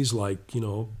zombies, like,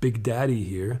 Big Daddy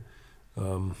here,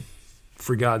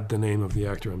 forgot the name of the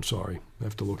actor, I'm sorry. I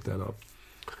have to look that up.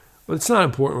 But it's not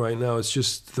important right now. It's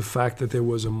just the fact that there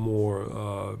was a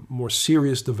more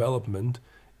serious development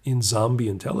in zombie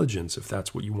intelligence, if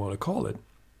that's what you want to call it.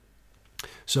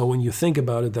 So when you think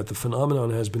about it, that the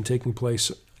phenomenon has been taking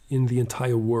place in the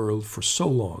entire world for so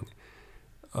long,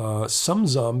 some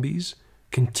zombies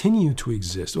continue to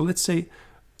exist. Or let's say,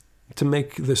 to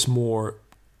make it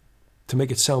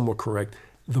sound more correct,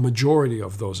 the majority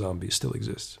of those zombies still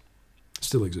exist.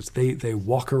 They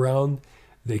walk around,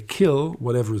 they kill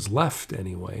whatever is left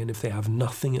anyway, and if they have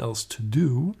nothing else to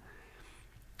do,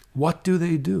 what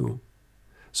do?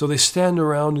 So they stand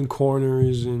around in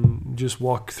corners and just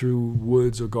walk through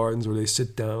woods or gardens, or they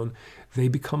sit down. They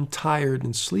become tired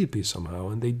and sleepy somehow,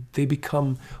 and they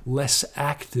become less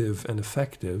active and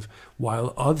effective,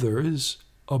 while others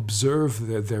observe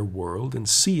their world and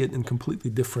see it in completely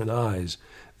different eyes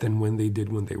than when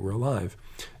they were alive.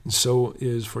 And so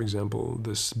is, for example,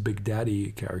 this Big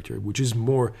Daddy character, which is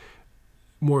more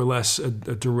or less a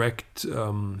direct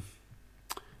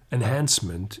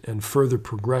enhancement and further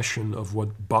progression of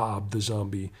what Bob the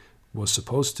zombie was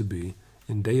supposed to be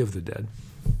in Day of the Dead.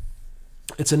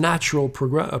 It's a natural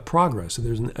progress. So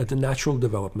there's a natural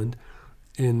development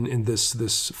in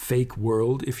this fake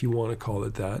world, if you want to call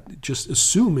it that. Just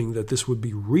assuming that this would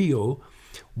be real,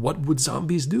 what would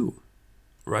zombies do,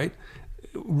 right?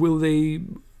 Will they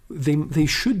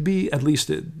should be, at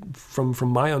least from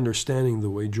my understanding, the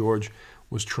way George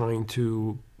was trying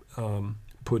to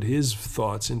put his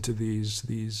thoughts into these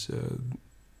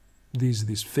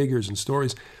figures and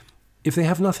stories. If they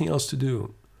have nothing else to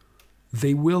do,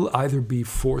 they will either be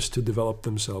forced to develop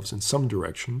themselves in some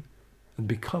direction and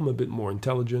become a bit more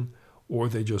intelligent, or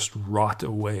they just rot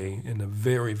away in a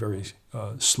very, very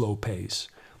slow pace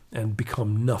and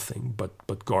become nothing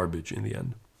but garbage in the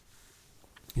end.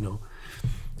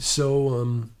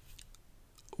 So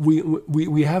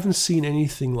we haven't seen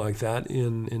anything like that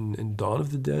in Dawn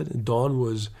of the Dead. Dawn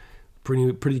was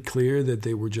pretty clear that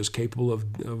they were just capable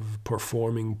of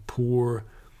performing poor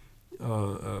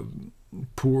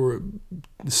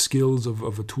skills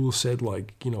of a tool set,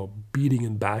 like beating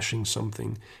and bashing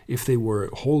something. If they were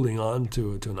holding on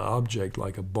to an object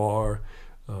like a bar,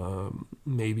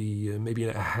 maybe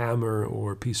a hammer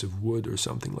or a piece of wood or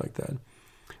something like that.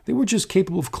 They were just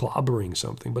capable of clobbering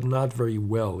something, but not very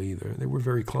well either. They were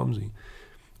very clumsy.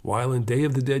 While in Day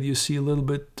of the Dead, you see a little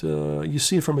bit, you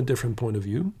see it from a different point of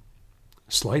view,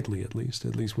 slightly at least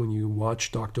when you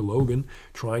watch Dr. Logan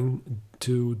trying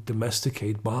to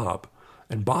domesticate Bob.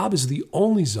 And Bob is the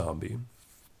only zombie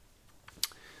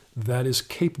that is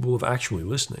capable of actually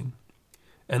listening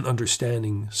and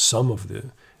understanding some of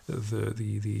the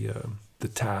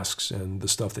tasks and the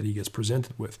stuff that he gets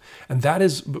presented with. And that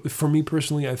is, for me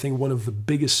personally, I think one of the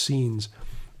biggest scenes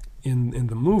in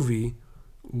the movie,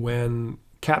 when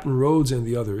Captain Rhodes and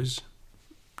the others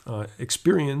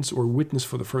experience or witness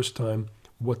for the first time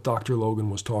what Dr. Logan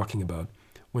was talking about,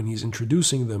 when he's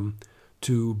introducing them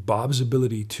to Bob's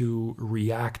ability to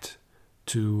react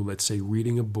to, let's say,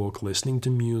 reading a book, listening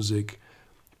to music,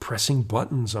 pressing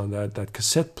buttons on that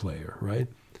cassette player, right?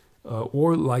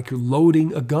 Or like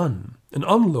loading a gun, an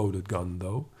unloaded gun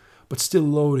though, but still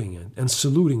loading it and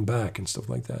saluting back and stuff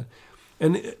like that.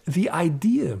 And the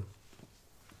idea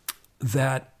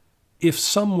that if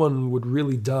someone would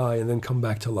really die and then come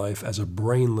back to life as a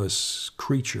brainless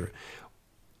creature,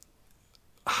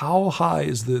 how high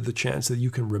is the chance that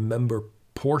you can remember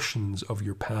portions of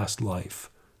your past life?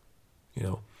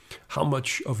 How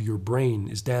much of your brain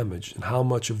is damaged and how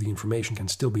much of the information can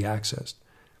still be accessed?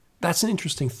 That's an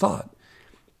interesting thought.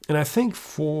 And I think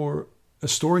for a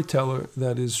storyteller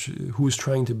who is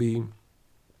trying to be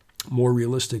more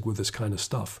realistic with this kind of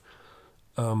stuff,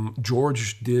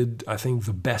 George did, I think,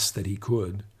 the best that he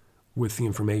could with the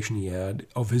information he had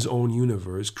of his own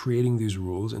universe, creating these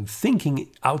rules and thinking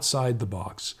outside the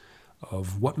box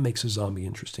of what makes a zombie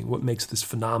interesting, what makes this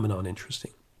phenomenon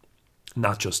interesting.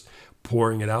 Not just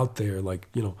pouring it out there like,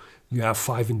 you have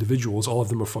 5 individuals, all of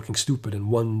them are fucking stupid, and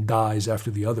one dies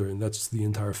after the other, and that's the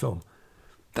entire film.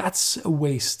 That's a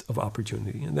waste of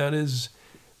opportunity, and that is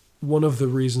one of the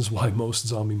reasons why most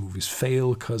zombie movies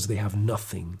fail, because they have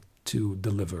nothing to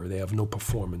deliver. They have no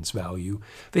performance value.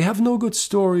 They have no good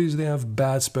stories. They have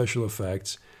bad special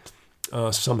effects.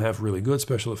 Some have really good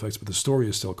special effects, but the story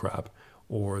is still crap.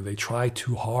 Or they try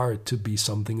too hard to be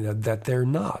something that they're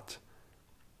not.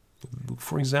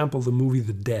 For example, the movie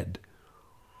The Dead.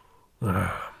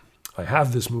 I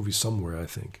have this movie somewhere, I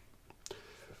think.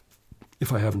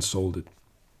 if I haven't sold it.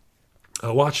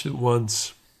 I watched it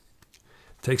once.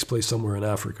 It takes place somewhere in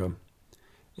Africa.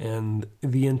 And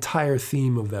the entire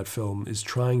theme of that film is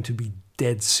trying to be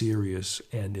dead serious,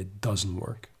 and it doesn't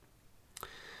work.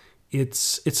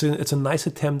 It's a nice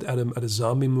attempt at a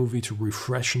zombie movie to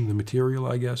refreshen the material,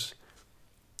 I guess.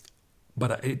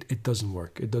 But it doesn't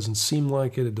work. It doesn't seem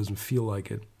like it. It doesn't feel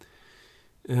like it.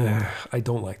 I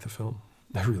don't like the film.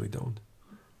 I really don't.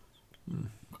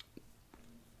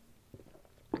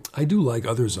 I do like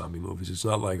other zombie movies. It's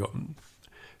not like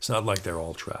they're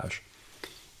all trash.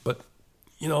 But,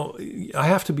 you know, I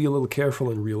have to be a little careful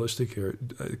and realistic here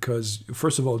because,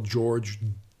 first of all, George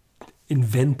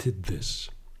invented this.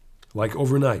 Like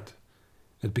overnight.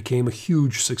 It became a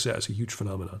huge success, a huge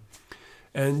phenomenon.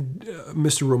 And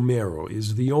Mr. Romero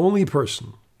is the only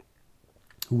person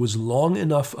who was long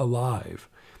enough alive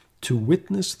to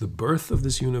witness the birth of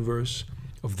this universe,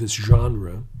 of this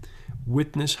genre,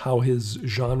 witness how his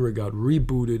genre got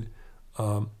rebooted,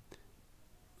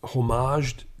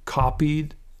 homaged,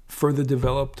 copied, further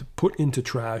developed, put into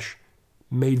trash,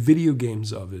 made video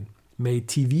games of it, made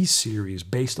TV series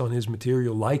based on his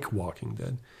material like Walking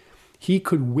Dead. He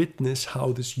could witness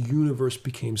how this universe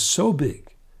became so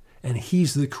big, and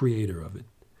he's the creator of it.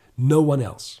 No one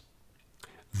else.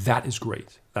 That is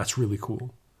great. That's really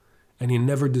cool. And he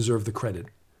never deserved the credit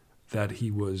that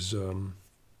he was...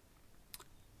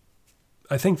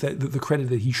 I think that the credit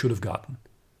that he should have gotten.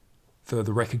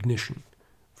 The recognition,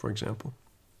 for example.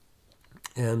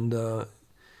 And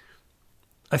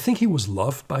I think he was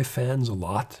loved by fans a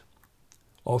lot.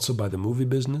 Also by the movie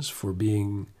business for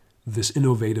being this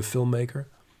innovative filmmaker.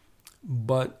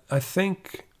 But I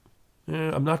think...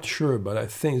 I'm not sure, but I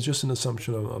think it's just an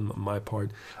assumption on my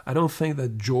part. I don't think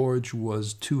that George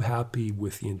was too happy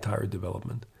with the entire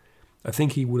development. I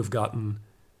think he would have gotten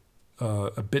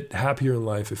a bit happier in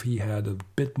life if he had a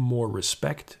bit more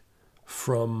respect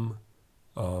from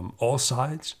all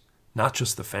sides, not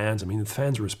just the fans. I mean, the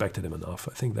fans respected him enough.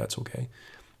 I think that's okay.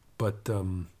 But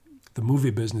the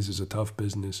movie business is a tough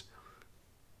business.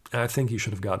 And I think he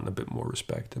should have gotten a bit more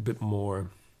respect, a bit more...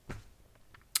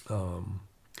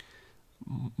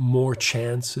 more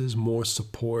chances, more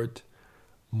support,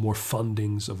 more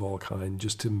fundings of all kind,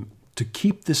 just to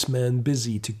keep this man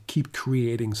busy, to keep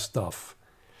creating stuff.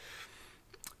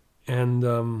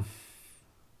 And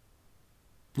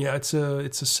it's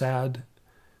a sad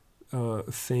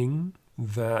thing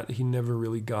that he never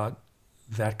really got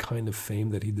that kind of fame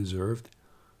that he deserved.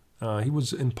 He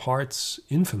was in parts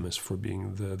infamous for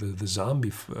being the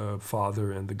zombie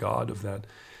father and the god of that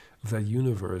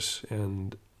universe,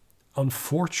 and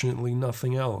unfortunately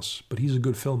nothing else. But he's a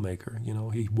good filmmaker, you know.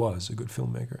 He was a good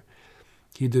filmmaker.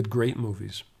 He did great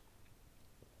movies.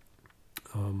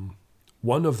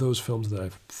 One of those films that I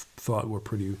thought were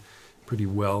pretty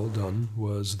well done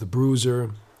was The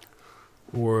Bruiser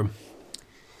or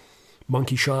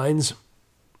Monkey Shines.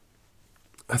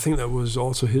 I think that was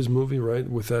also his movie, right?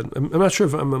 With that, I'm not sure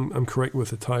if I'm correct with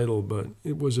the title, but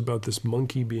it was about this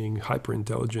monkey being hyper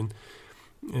intelligent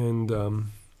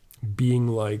and being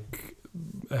like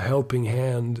a helping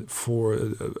hand for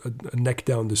a neck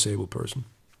down disabled person.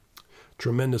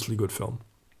 Tremendously good film.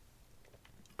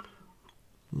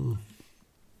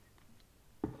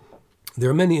 There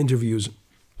are many interviews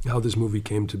how this movie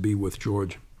came to be with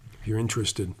George. If you're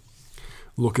interested,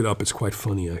 look it up. It's quite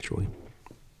funny, actually.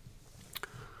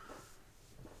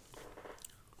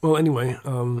 Well, anyway,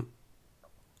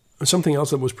 something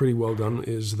else that was pretty well done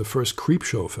is the first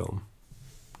Creepshow film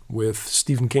with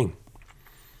Stephen King.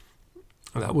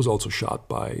 That was also shot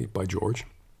by George.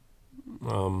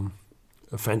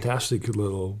 A fantastic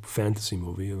little fantasy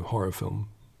movie, a horror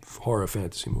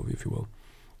fantasy movie, if you will,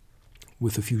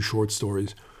 with a few short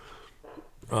stories.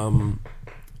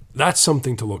 That's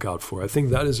something to look out for. I think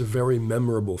that is a very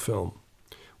memorable film,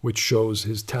 which shows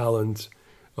his talent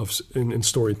in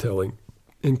storytelling,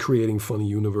 in creating funny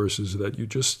universes that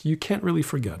you can't really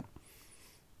forget.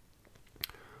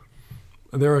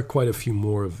 There are quite a few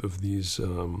more of these.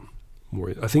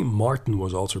 I think Martin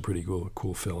was also a pretty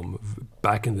cool film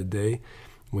back in the day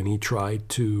when he tried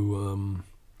to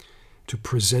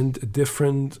present a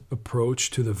different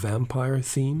approach to the vampire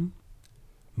theme.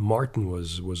 Martin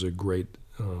was a great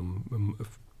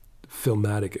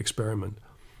filmatic experiment,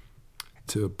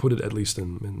 to put it at least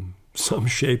in some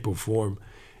shape or form.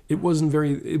 It wasn't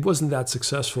that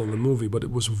successful in the movie, but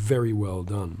it was very well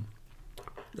done.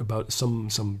 About some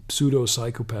pseudo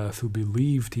psychopath who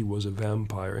believed he was a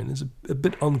vampire, and it's a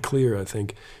bit unclear, I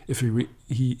think, if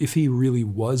he really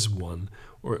was one,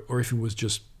 or if he was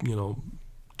just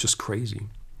just crazy.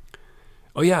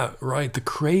 Oh yeah, right, The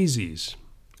Crazies.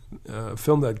 a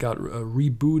film that got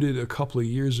rebooted a couple of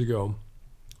years ago,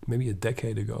 maybe a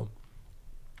decade ago.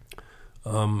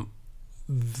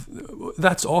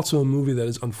 That's also a movie that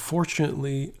is,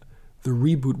 unfortunately, the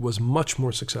reboot was much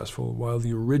more successful, while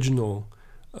the original,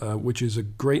 which is a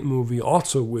great movie,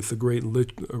 also with the great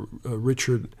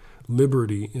Richard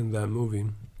Liberty in that movie.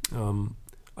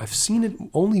 I've seen it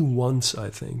only once, I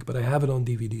think, but I have it on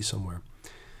DVD somewhere.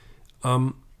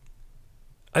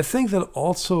 I think that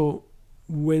also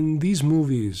when these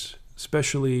movies,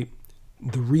 especially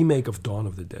the remake of Dawn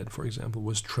of the Dead, for example,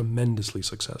 was tremendously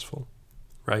successful,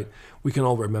 right? We can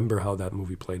all remember how that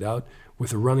movie played out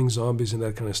with the running zombies and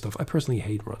that kind of stuff. I personally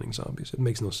hate running zombies. It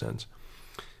makes no sense.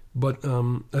 But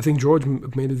I think George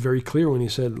made it very clear when he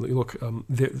said, look,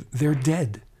 they're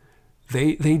dead.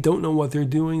 They don't know what they're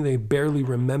doing. They barely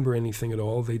remember anything at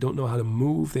all. They don't know how to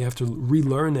move. They have to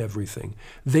relearn everything.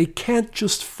 They can't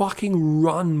just fucking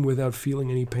run without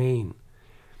feeling any pain.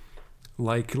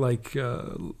 Like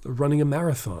running a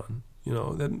marathon. You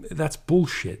know, that's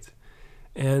bullshit.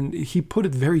 And he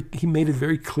made it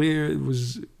very clear. It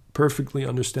was perfectly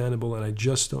understandable, and I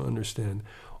just don't understand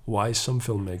why some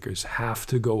filmmakers have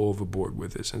to go overboard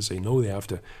with this and say, no,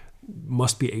 they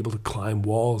must be able to climb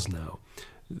walls now.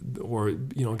 Or,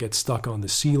 get stuck on the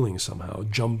ceiling somehow,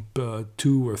 jump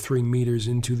 2 or 3 meters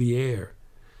into the air.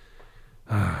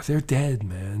 They're dead,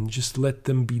 man. Just let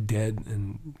them be dead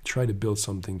and try to build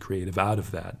something creative out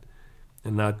of that.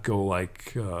 And not go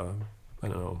like,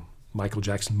 Michael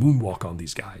Jackson moonwalk on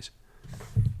these guys.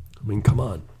 I mean, come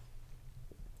on.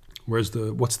 What's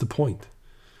the point?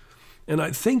 And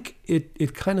I think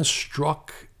it kind of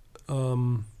struck...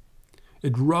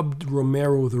 it rubbed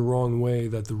Romero the wrong way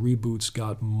that the reboots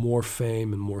got more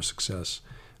fame and more success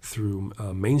through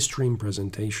mainstream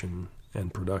presentation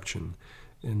and production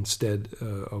instead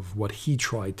of what he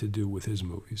tried to do with his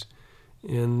movies.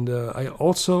 And I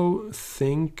also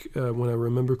think, when I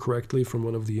remember correctly from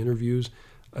one of the interviews,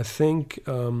 I think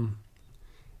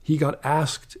he got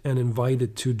asked and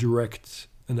invited to direct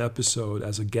an episode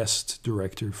as a guest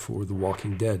director for The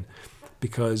Walking Dead,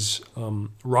 because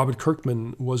Robert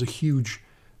Kirkman was a huge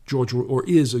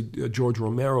is a George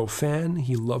Romero fan.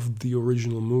 He loved the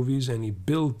original movies, and he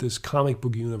built this comic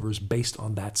book universe based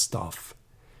on that stuff.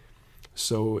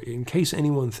 So in case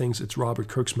anyone thinks it's Robert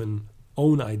Kirkman's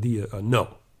own idea,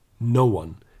 no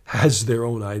one has their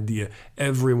own idea.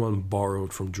 Everyone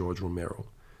borrowed from George Romero.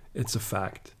 It's a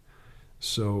fact.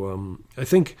 So I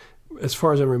think, as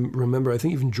far as I remember, I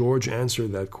think even George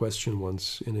answered that question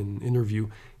once in an interview.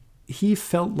 He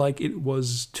felt like it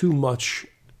was too much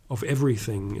of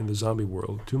everything in the zombie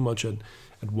world, too much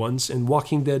at once. And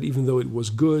Walking Dead, even though it was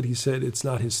good, he said it's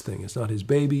not his thing. It's not his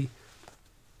baby.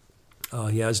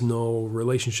 He has no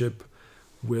relationship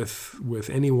with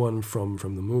anyone from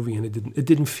the movie, and it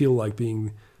didn't feel like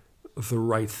being the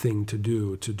right thing to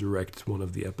do to direct one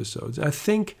of the episodes. I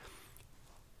think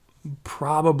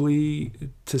probably,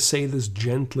 to say this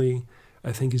gently,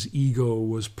 I think his ego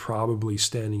was probably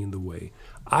standing in the way.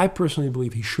 I personally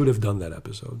believe he should have done that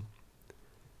episode.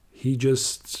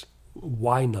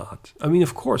 Why not? I mean,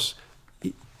 of course,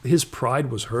 his pride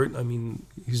was hurt. I mean,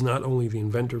 he's not only the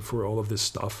inventor for all of this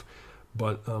stuff,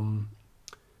 but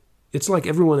it's like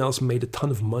everyone else made a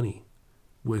ton of money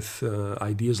with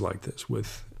ideas like this,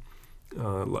 with,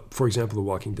 for example, The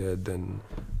Walking Dead and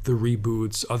the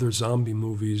reboots, other zombie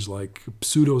movies, like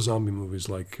pseudo-zombie movies,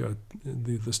 like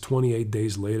this 28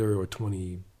 Days Later or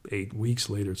 28 Weeks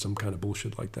Later, some kind of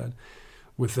bullshit like that,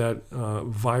 with that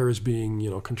virus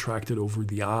being, contracted over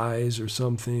the eyes or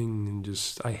something,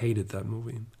 and I hated that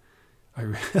movie. I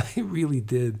really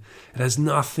did. It has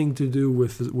nothing to do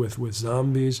with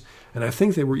zombies, and I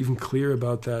think they were even clear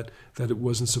about that it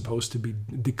wasn't supposed to be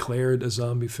declared a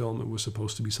zombie film. It was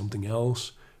supposed to be something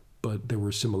else, but there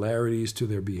were similarities to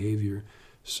their behavior.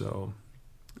 So,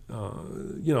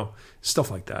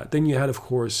 stuff like that. Then you had, of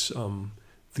course,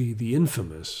 the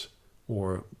infamous,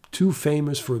 or too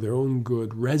famous for their own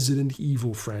good, Resident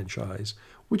Evil franchise,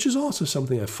 which is also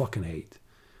something I fucking hate.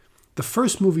 The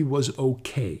first movie was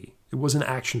okay. It was an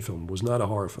action film. It was not a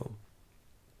horror film.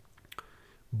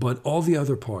 But all the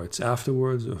other parts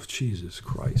afterwards, oh, Jesus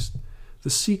Christ. The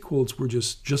sequels were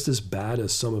just as bad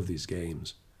as some of these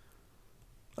games.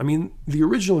 I mean, the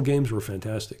original games were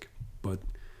fantastic. But,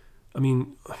 I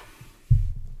mean,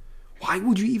 why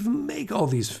would you even make all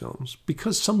these films?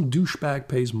 Because some douchebag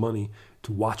pays money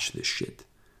to watch this shit,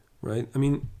 right? I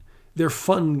mean, they're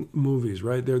fun movies,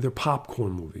 right? They're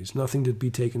popcorn movies. Nothing to be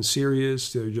taken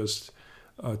serious. They're just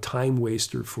a time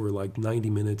waster for like 90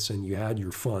 minutes, and you had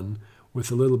your fun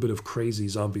with a little bit of crazy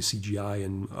zombie CGI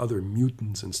and other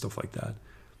mutants and stuff like that.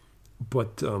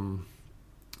 But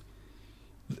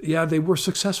yeah, they were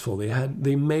successful.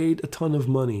 They made a ton of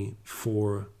money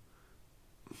for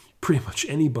pretty much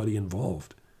anybody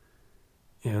involved.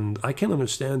 And I can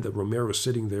understand that Romero's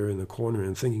sitting there in the corner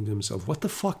and thinking to himself, what the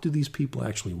fuck do these people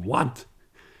actually want?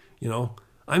 You know,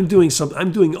 I'm doing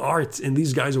art and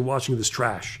these guys are watching this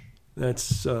trash.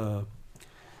 That's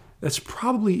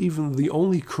probably even the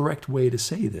only correct way to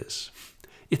say this.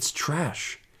 It's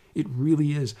trash. It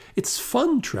really is. It's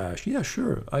fun trash. Yeah,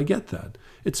 sure. I get that.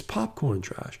 It's popcorn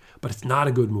trash, but it's not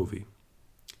a good movie.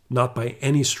 Not by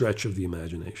any stretch of the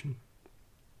imagination.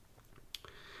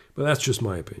 But that's just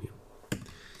my opinion.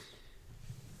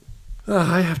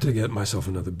 I have to get myself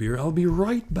another beer. I'll be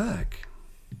right back.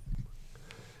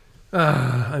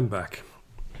 I'm back.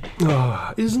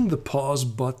 Isn't the pause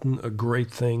button a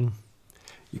great thing?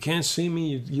 You can't see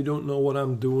me. You don't know what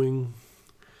I'm doing.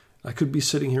 I could be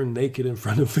sitting here naked in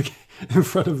front of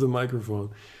the microphone.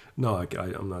 No,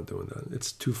 I'm not doing that.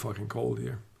 It's too fucking cold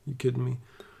here. You kidding me?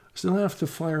 I still have to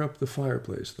fire up the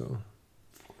fireplace though.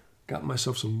 Got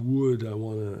myself some wood I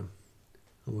wanna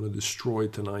destroy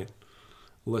tonight.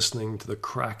 Listening to the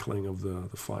crackling of the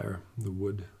fire, the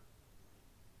wood.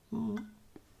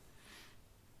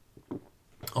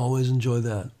 Always enjoy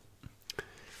that.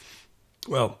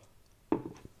 Well,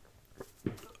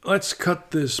 let's cut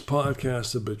this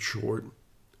podcast a bit short.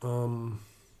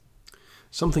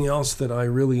 Something else that I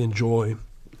really enjoy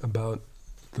about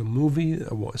the movie,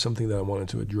 something that I wanted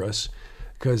to address,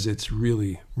 because it's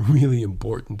really, really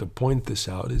important to point this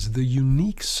out, is the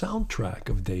unique soundtrack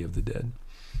of Day of the Dead.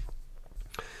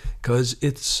 Because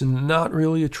it's not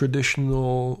really a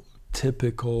traditional,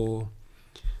 typical,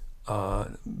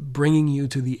 bringing you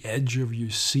to the edge of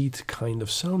your seat kind of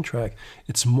soundtrack.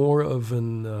 It's more of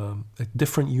a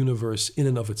different universe in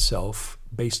and of itself,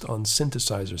 based on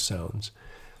synthesizer sounds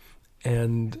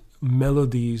and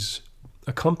melodies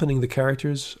accompanying the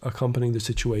characters, accompanying the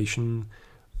situation,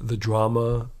 the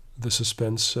drama, the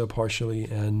suspense partially,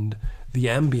 and the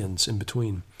ambience in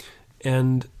between.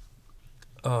 And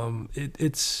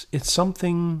it's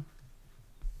something.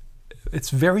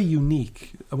 It's very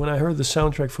unique. When I heard the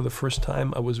soundtrack for the first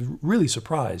time, I was really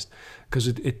surprised because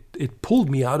it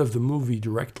pulled me out of the movie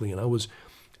directly, and I was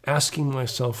asking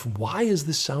myself, why is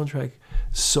this soundtrack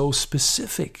so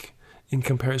specific in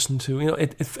comparison to,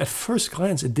 at first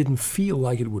glance, it didn't feel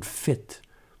like it would fit.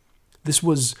 This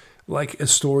was like a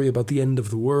story about the end of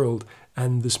the world,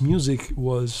 and this music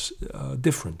was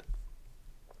different.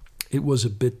 It was a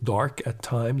bit dark at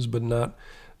times, but not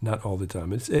all the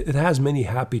time. It has many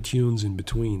happy tunes in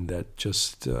between that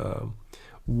just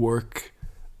work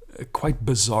quite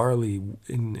bizarrely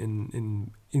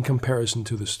in comparison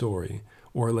to the story,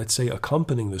 or let's say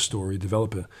accompanying the story,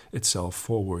 develop itself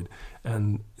forward.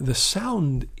 And the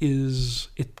sound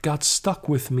it got stuck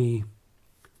with me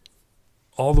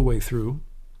all the way through.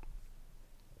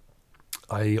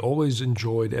 I always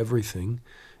enjoyed everything,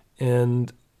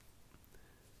 and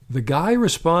the guy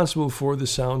responsible for the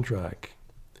soundtrack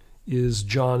is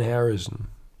John Harrison,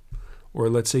 or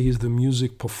let's say he's the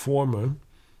music performer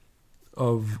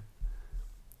of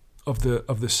the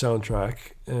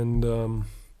soundtrack, and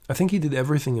I think he did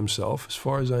everything himself, as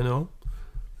far as I know.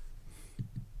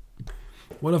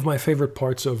 One of my favorite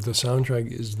parts of the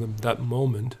soundtrack is that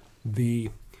moment,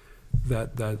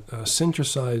 that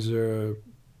synthesizer,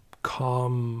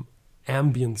 calm,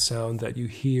 ambient sound that you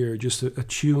hear, just a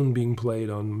tune being played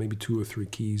on maybe 2 or 3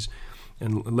 keys,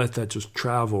 and let that just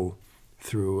travel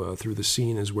through the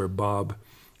scene, is where Bob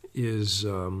is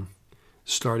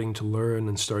starting to learn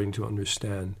and starting to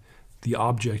understand the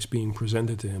objects being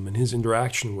presented to him, and his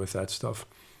interaction with that stuff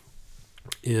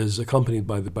is accompanied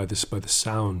by the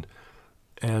sound,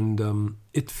 and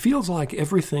it feels like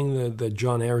everything that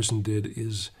John Harrison did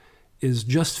is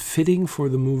just fitting for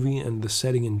the movie and the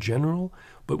setting in general.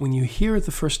 But when you hear it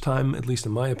the first time, at least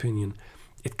in my opinion,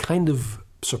 it kind of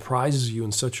surprises you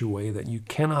in such a way that you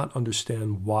cannot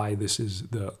understand why this is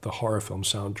the horror film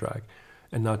soundtrack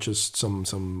and not just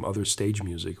some other stage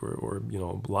music or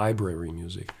library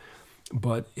music.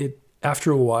 But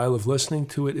after a while of listening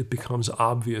to it, it becomes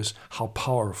obvious how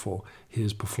powerful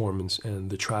his performance and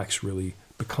the tracks really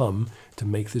become to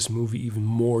make this movie even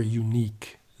more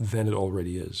unique than it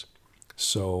already is.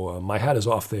 So my hat is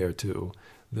off there to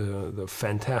the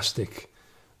fantastic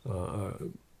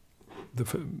the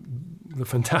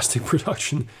fantastic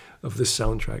production of this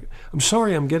soundtrack. I'm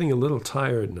sorry, I'm getting a little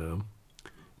tired now.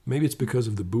 Maybe it's because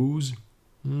of the booze.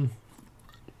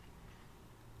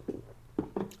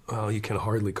 Well, you can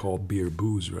hardly call beer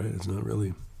booze, right? It's not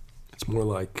really. It's more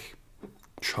like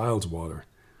child's water.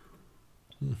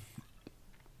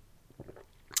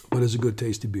 But it's a good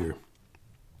tasty beer.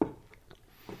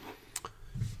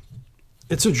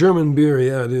 It's a German beer,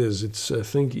 yeah, it is. It's, I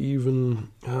think,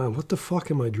 even... what the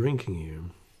fuck am I drinking here?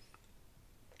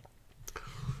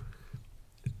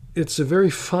 It's a very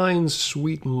fine,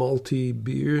 sweet, malty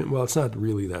beer. Well, it's not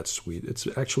really that sweet. It's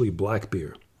actually black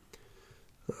beer.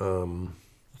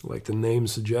 Like the name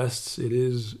suggests, it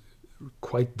is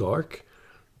quite dark.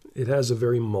 It has a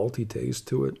very malty taste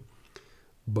to it.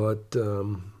 But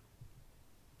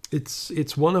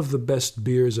it's one of the best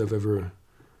beers I've ever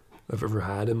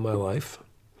had in my life.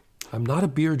 I'm not a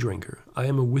beer drinker. I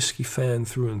am a whiskey fan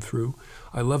through and through.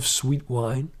 I love sweet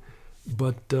wine,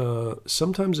 but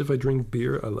sometimes if I drink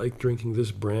beer, I like drinking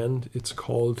this brand. It's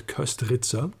called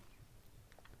Kostritza.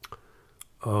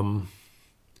 I'm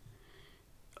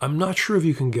not sure if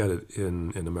you can get it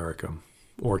in America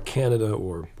or Canada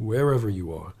or wherever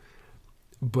you are,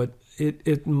 but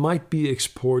it might be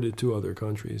exported to other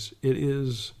countries.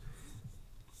 It's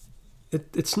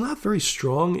not very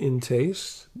strong in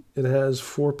taste. It has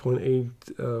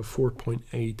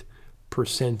 4.8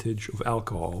 percentage of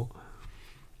alcohol.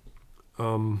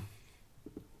 I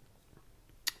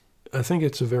think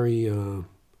it's a very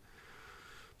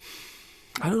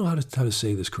I don't know how to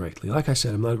say this correctly. Like I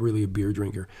said, I'm not really a beer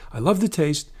drinker. I love the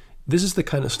taste. This is the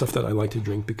kind of stuff that I like to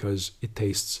drink because it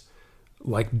tastes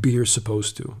like beer's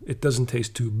supposed to. It doesn't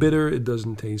taste too bitter. It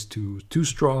doesn't taste too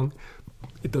strong.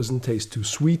 It doesn't taste too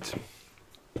sweet.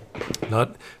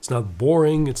 It's not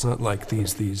boring. It's not like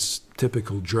these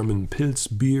typical German Pilz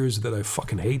beers that I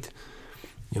fucking hate.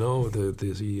 You know,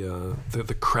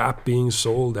 the crap being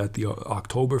sold at the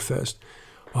Oktoberfest.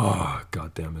 Oh,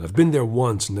 God damn it. I've been there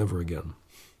once, never again.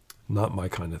 Not my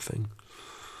kind of thing.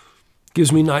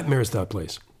 Gives me nightmares, that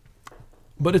place.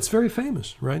 But it's very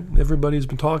famous, right? Everybody's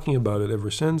been talking about it ever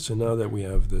since, and now that we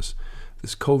have this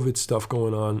COVID stuff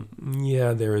going on,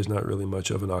 yeah, there is not really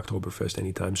much of an Oktoberfest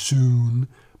anytime soon.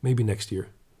 Maybe next year.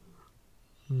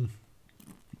 I'm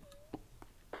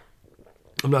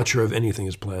not sure if anything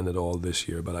is planned at all this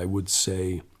year, but I would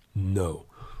say no.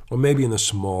 Or maybe in a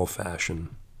small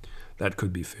fashion. That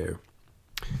could be fair.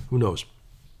 Who knows?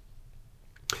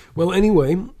 Well,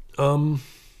 anyway, final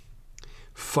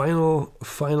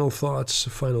thoughts,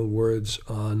 final words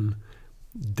on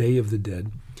Day of the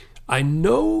Dead. I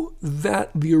know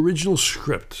that the original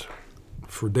script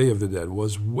for Day of the Dead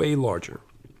was way larger.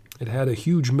 It had a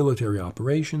huge military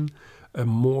operation, a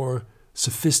more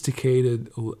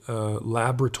sophisticated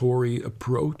laboratory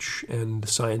approach and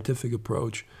scientific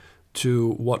approach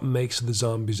to what makes the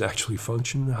zombies actually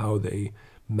function, how they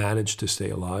manage to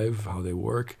stay alive, how they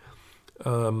work.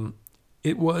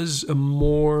 It was a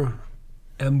more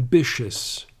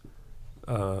ambitious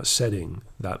setting,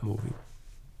 that movie.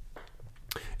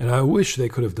 And I wish they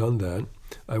could have done that.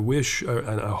 I wish,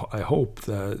 and I hope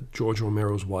that George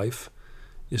Romero's wife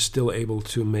is still able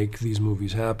to make these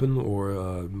movies happen,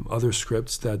 or other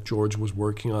scripts that George was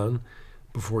working on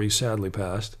before he sadly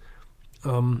passed.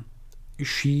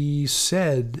 She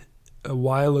said a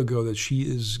while ago that she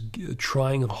is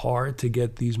trying hard to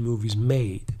get these movies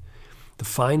made, to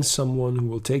find someone who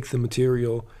will take the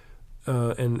material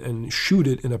and shoot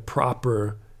it in a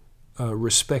proper,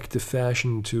 respective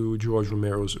fashion to George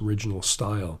Romero's original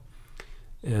style.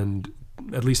 And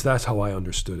at least that's how I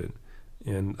understood it.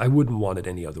 And I wouldn't want it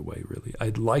any other way, really.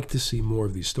 I'd like to see more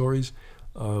of these stories.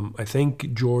 I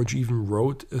think George even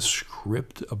wrote a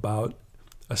script about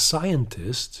a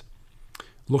scientist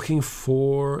looking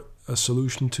for a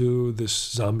solution to this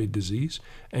zombie disease.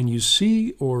 And you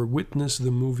see or witness the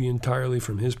movie entirely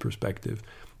from his perspective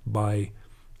by,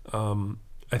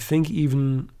 I think,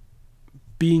 even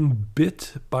being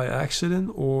bit by accident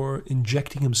or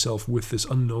injecting himself with this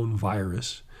unknown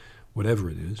virus, whatever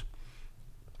it is.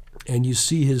 And you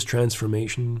see his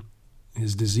transformation,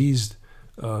 his diseased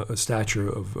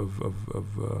stature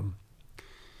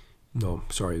no,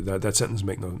 sorry, that sentence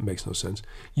makes no sense.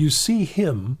 You see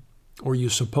him, or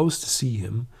you're supposed to see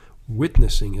him,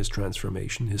 witnessing his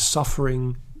transformation, his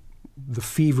suffering, the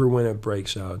fever when it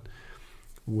breaks out,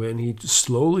 when he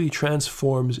slowly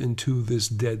transforms into this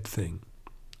dead thing,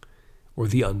 or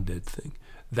the undead thing.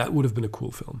 That would have been a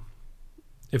cool film.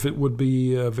 If it would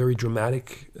be very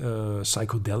dramatic,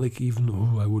 psychedelic even,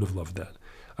 I would have loved that.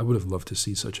 I would have loved to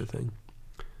see such a thing.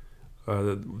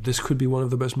 This could be one of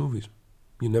the best movies.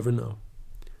 You never know.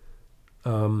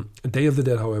 Day of the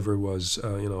Dead, however, was,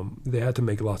 they had to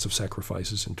make lots of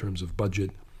sacrifices in terms of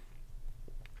budget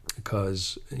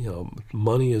because,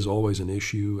 money is always an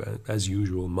issue, as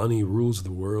usual. Money rules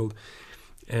the world.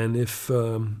 And if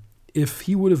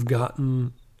he would have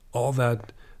gotten all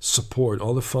that support,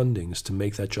 all the fundings to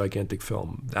make that gigantic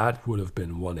film, that would have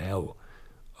been one hell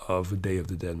of a Day of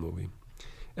the Dead movie.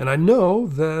 And I know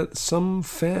that some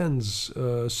fans,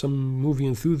 some movie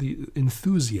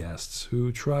enthusiasts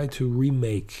who try to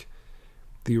remake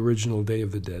the original Day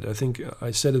of the Dead. I think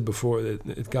I said it before that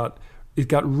it got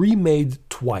remade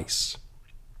twice.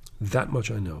 That much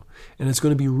I know. And it's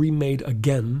going to be remade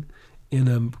again in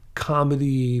a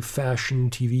comedy fashion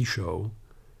TV show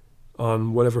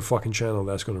on whatever fucking channel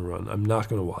that's going to run. I'm not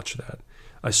going to watch that.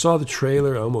 I saw the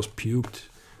trailer, I almost puked.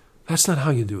 That's not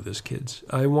how you do this, kids.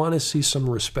 I want to see some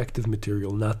respective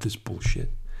material, not this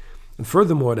bullshit. And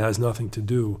furthermore, it has nothing to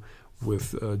do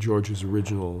with George's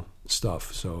original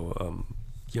stuff. So,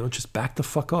 just back the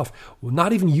fuck off. Well,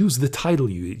 not even use the title,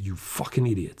 you fucking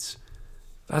idiots.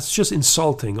 That's just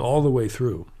insulting all the way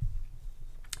through.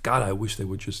 God, I wish they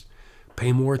would just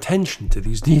pay more attention to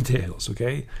these details,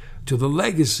 okay? To the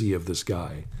legacy of this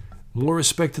guy. More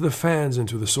respect to the fans and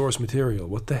to the source material.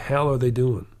 What the hell are they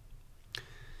doing?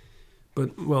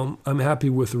 But, well, I'm happy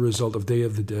with the result of Day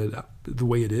of the Dead, the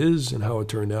way it is and how it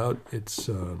turned out. It's,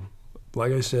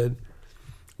 like I said,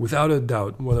 without a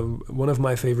doubt, one of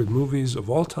my favorite movies of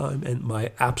all time and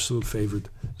my absolute favorite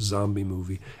zombie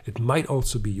movie. It might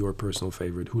also be your personal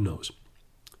favorite. Who knows?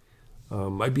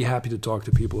 I'd be happy to talk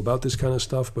to people about this kind of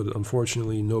stuff, but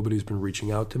unfortunately, nobody's been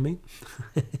reaching out to me.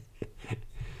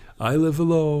 I live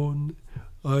alone.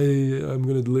 I'm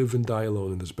going to live and die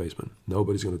alone in this basement.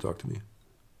 Nobody's going to talk to me.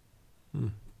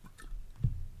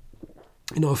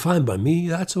 Fine by me,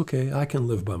 that's okay. I can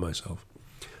live by myself.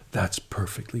 That's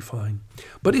perfectly fine.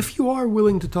 But if you are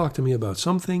willing to talk to me about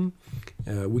something,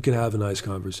 we can have a nice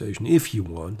conversation if you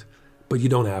want. But you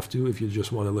don't have to if you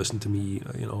just want to listen to me,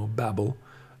 babble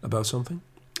about something.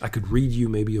 I could read you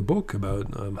maybe a book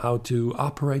about how to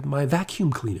operate my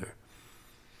vacuum cleaner.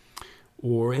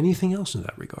 Or anything else in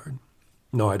that regard.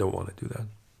 No, I don't want to do that.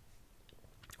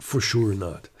 For sure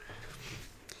not.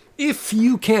 If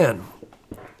you can,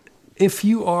 if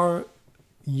you are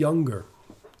younger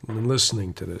and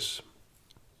listening to this,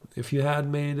 if you had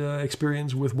made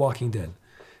experience with Walking Dead,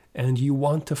 and you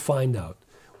want to find out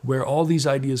where all these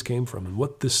ideas came from and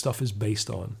what this stuff is based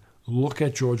on, look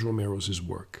at George Romero's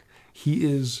work. He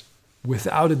is,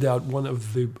 without a doubt,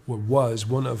 was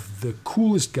one of the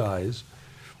coolest guys,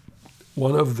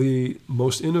 one of the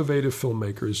most innovative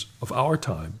filmmakers of our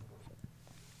time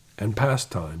and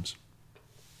past times.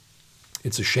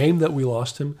 It's a shame that we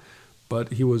lost him,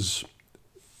 but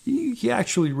he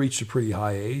actually reached a pretty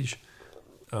high age.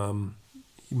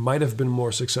 He might have been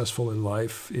more successful in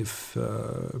life if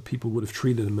people would have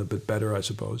treated him a bit better, I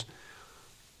suppose.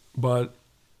 But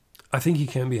I think he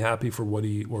can be happy for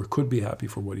could be happy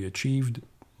for what he achieved,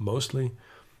 mostly.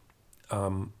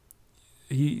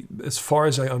 As far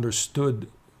as I understood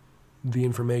the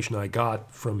information I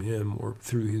got from him or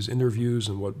through his interviews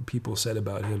and what people said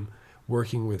about him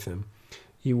working with him,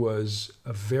 he was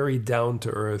a very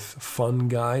down-to-earth, fun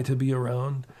guy to be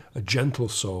around, a gentle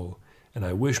soul, and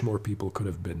I wish more people could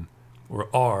have been,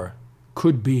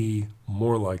 could be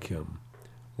more like him,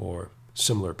 or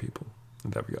similar people in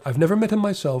that regard. I've never met him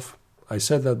myself. I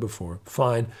said that before.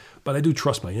 Fine, but I do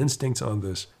trust my instincts on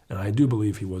this, and I do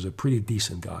believe he was a pretty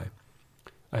decent guy.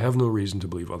 I have no reason to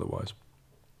believe otherwise.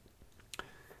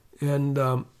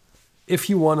 And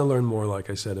if you want to learn more, like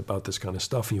I said, about this kind of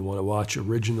stuff, and you want to watch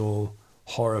original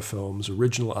horror films,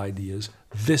 original ideas,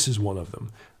 this is one of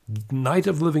them. Night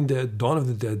of the Living Dead, Dawn of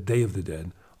the Dead, Day of the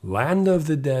Dead, Land of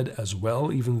the Dead as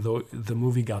well, even though the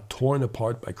movie got torn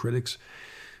apart by critics.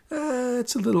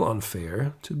 It's a little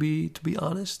unfair, to be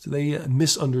honest. They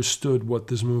misunderstood what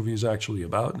this movie is actually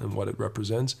about and what it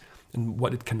represents and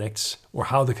what it connects, or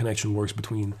how the connection works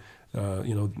between,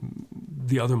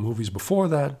 the other movies before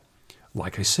that.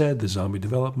 Like I said, the zombie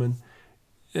development.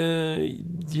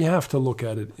 You have to look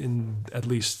at it in at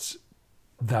least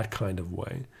that kind of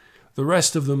way. The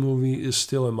rest of the movie is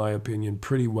still, in my opinion,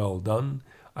 pretty well done.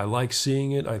 I like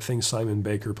seeing it. I think Simon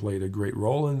Baker played a great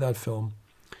role in that film.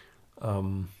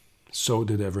 So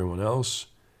did everyone else.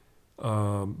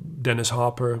 Dennis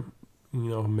Hopper,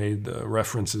 made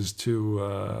references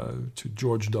to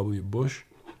George W. Bush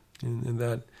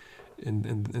in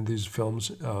these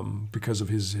films because of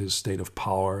his state of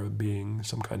power, being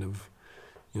some kind of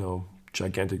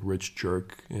gigantic rich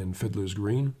jerk in Fiddler's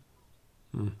Green.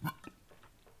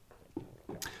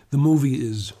 The movie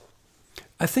is,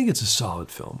 I think it's a solid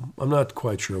film. I'm not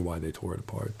quite sure why they tore it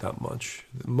apart that much.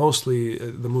 Mostly,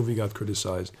 the movie got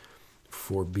criticized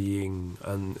for being,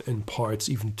 in parts,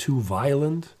 even too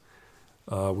violent,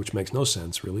 which makes no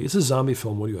sense, really. It's a zombie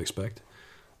film. What do you expect?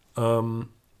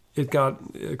 It got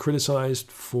criticized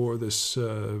for this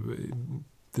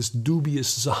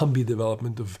dubious zombie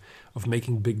development of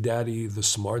making Big Daddy the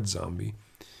smart zombie.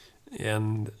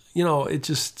 And, it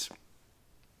just,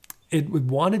 it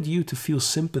wanted you to feel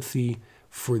sympathy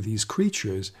for these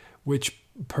creatures, which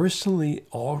personally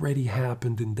already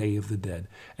happened in Day of the Dead.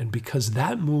 And because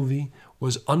that movie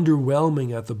was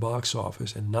underwhelming at the box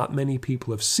office and not many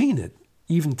people have seen it,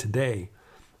 even today,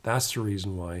 that's the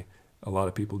reason why a lot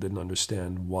of people didn't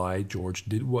understand why George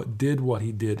did what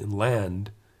he did in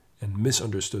Land and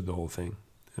misunderstood the whole thing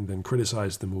and then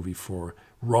criticized the movie for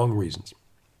wrong reasons.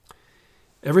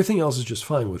 Everything else is just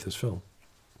fine with this film.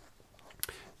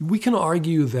 We can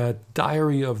argue that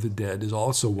Diary of the Dead is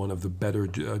also one of the better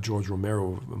George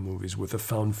Romero movies with a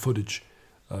found footage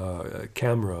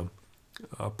camera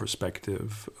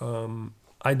perspective.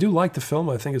 I do like the film.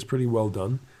 I think it's pretty well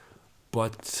done.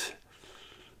 But,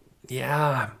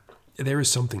 yeah, there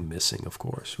is something missing, of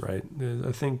course, right?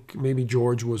 I think maybe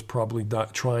George was probably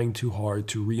trying too hard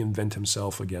to reinvent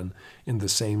himself again in the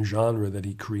same genre that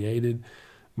he created.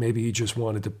 Maybe he just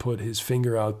wanted to put his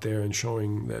finger out there and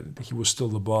showing that he was still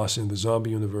the boss in the zombie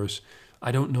universe.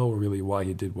 I don't know really why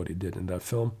he did what he did in that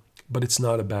film, but it's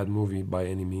not a bad movie by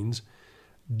any means.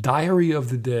 Diary of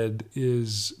the Dead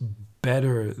is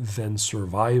better than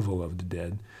Survival of the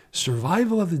Dead.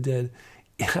 Survival of the Dead,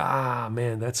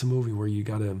 man, that's a movie where you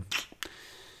gotta...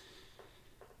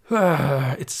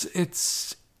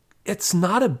 It's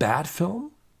not a bad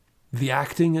film. The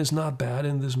acting is not bad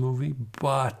in this movie,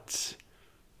 but...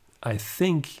 I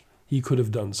think he could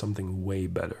have done something way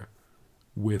better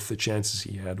with the chances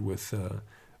he had, with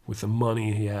the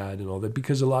money he had and all that,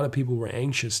 because a lot of people were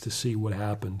anxious to see what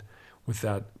happened with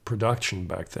that production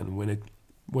back then when it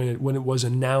was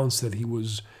announced that he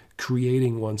was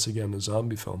creating once again a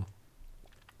zombie film.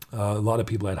 A lot of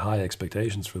people had high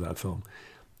expectations for that film,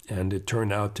 and it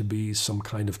turned out to be some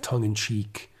kind of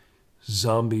tongue-in-cheek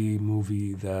zombie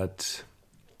movie that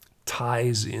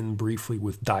ties in briefly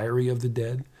with Diary of the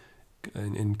Dead.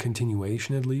 In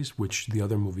continuation at least, which the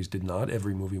other movies did not.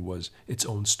 Every movie was its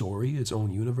own story, its own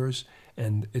universe,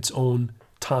 and its own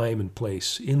time and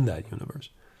place in that universe.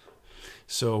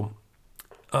 So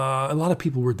a lot of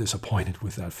people were disappointed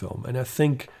with that film. And I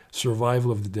think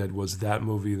Survival of the Dead was that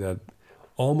movie that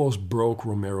almost broke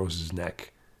Romero's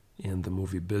neck in the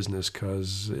movie business,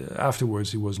 because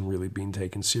afterwards he wasn't really being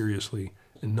taken seriously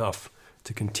enough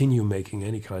to continue making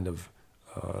any kind of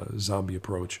zombie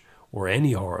approach, or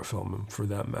any horror film for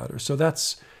that matter. So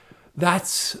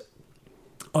that's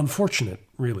unfortunate,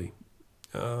 really.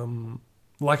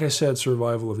 Like I said,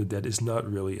 Survival of the Dead is not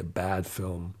really a bad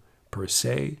film per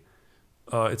se.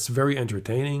 It's very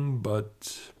entertaining,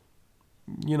 but,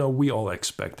 we all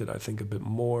expected, I think, a bit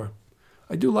more.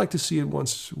 I do like to see it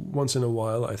once in a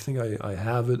while. I think I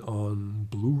have it on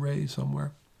Blu-ray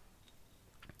somewhere.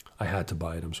 I had to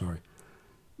buy it, I'm sorry.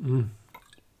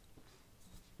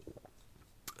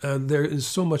 And there is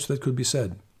so much that could be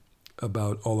said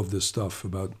about all of this stuff,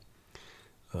 about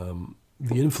the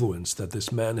influence that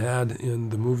this man had in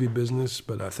the movie business,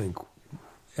 but I think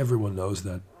everyone knows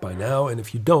that by now. And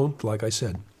if you don't, like I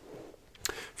said,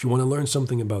 if you want to learn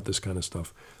something about this kind of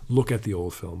stuff, look at the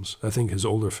old films. I think his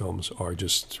older films are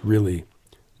just really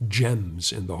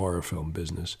gems in the horror film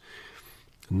business.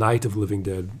 Night of the Living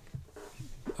Dead,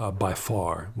 by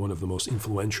far one of the most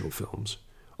influential films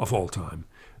of all time.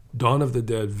 Dawn of the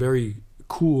Dead, very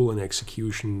cool in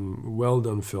execution, well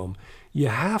done film. You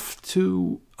have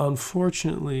to,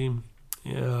 unfortunately,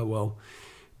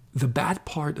 the bad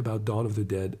part about Dawn of the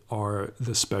Dead are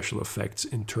the special effects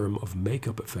in terms of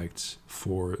makeup effects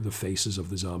for the faces of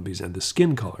the zombies and the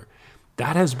skin color.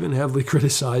 That has been heavily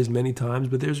criticized many times,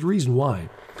 but there's a reason why.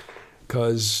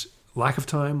 Because lack of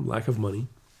time, lack of money.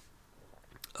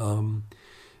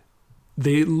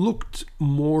 They looked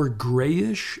more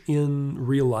grayish in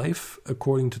real life,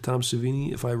 according to Tom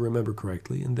Savini, if I remember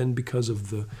correctly. And then because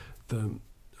of the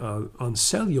on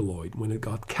celluloid, when it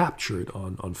got captured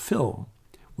on film,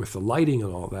 with the lighting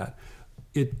and all that,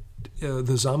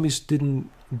 the zombies didn't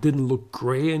look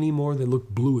gray anymore. They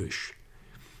looked bluish,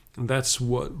 and that's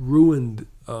what ruined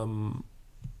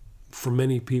for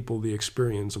many people the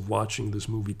experience of watching this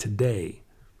movie today.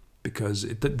 Because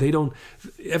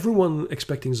everyone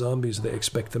expecting zombies, they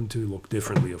expect them to look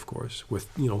differently, of course, with,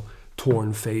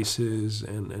 torn faces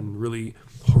and really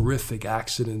horrific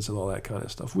accidents and all that kind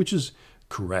of stuff, which is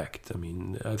correct. I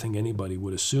mean, I think anybody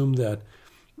would assume that.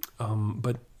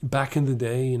 But back in the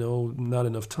day, not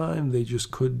enough time. They just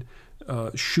could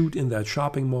shoot in that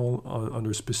shopping mall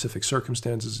under specific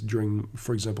circumstances during,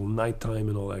 for example, nighttime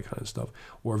and all that kind of stuff,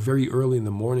 or very early in the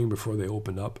morning before they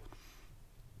opened up.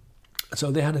 So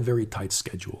they had a very tight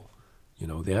schedule.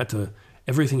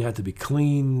 Everything had to be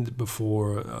cleaned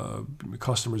before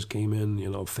customers came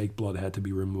in. Fake blood had to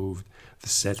be removed. The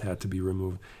set had to be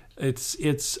removed.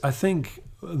 It's. I think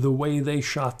the way they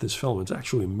shot this film, it's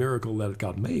actually a miracle that it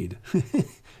got made,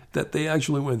 that they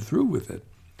actually went through with it.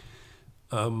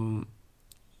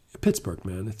 Pittsburgh,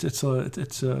 man, it's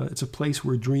a place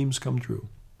where dreams come true.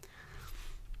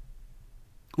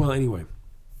 Well, anyway,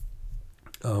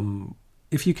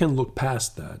 if you can look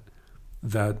past that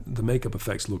the makeup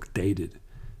effects look dated,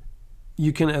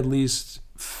 you can at least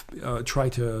try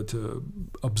to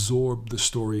absorb the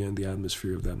story and the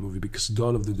atmosphere of that movie, because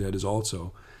Dawn of the Dead is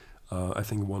also, I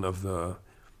think, one of the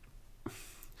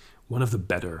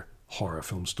better horror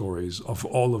film stories of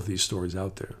all of these stories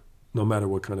out there. No matter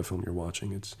what kind of film you're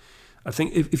watching, I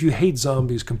think if you hate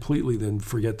zombies completely, then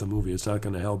forget the movie. It's not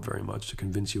going to help very much to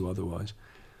convince you otherwise.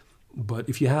 But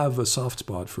if you have a soft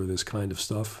spot for this kind of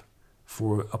stuff,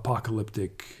 for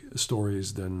apocalyptic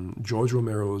stories, then George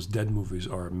Romero's Dead movies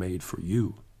are made for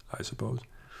you, I suppose.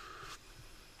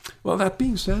 Well, that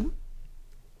being said,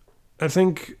 I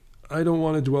think I don't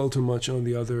want to dwell too much on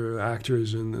the other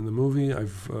actors in the movie.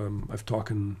 I've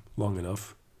talked long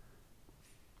enough.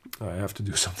 I have to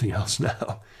do something else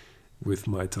now with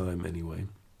my time anyway.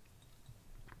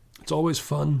 It's always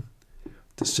fun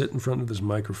to sit in front of this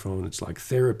microphone. It's like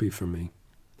therapy for me.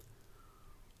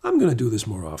 I'm going to do this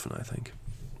more often, I think.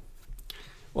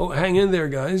 Well, hang in there,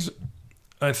 guys.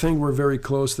 I think we're very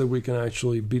close that we can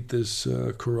actually beat this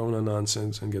corona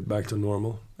nonsense and get back to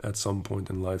normal at some point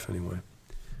in life anyway.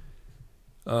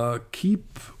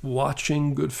 Keep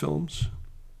watching good films.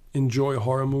 Enjoy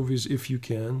horror movies if you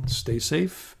can. Stay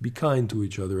safe. Be kind to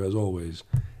each other as always.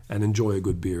 And enjoy a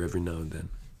good beer every now and then.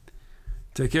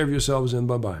 Take care of yourselves and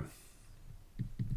bye-bye.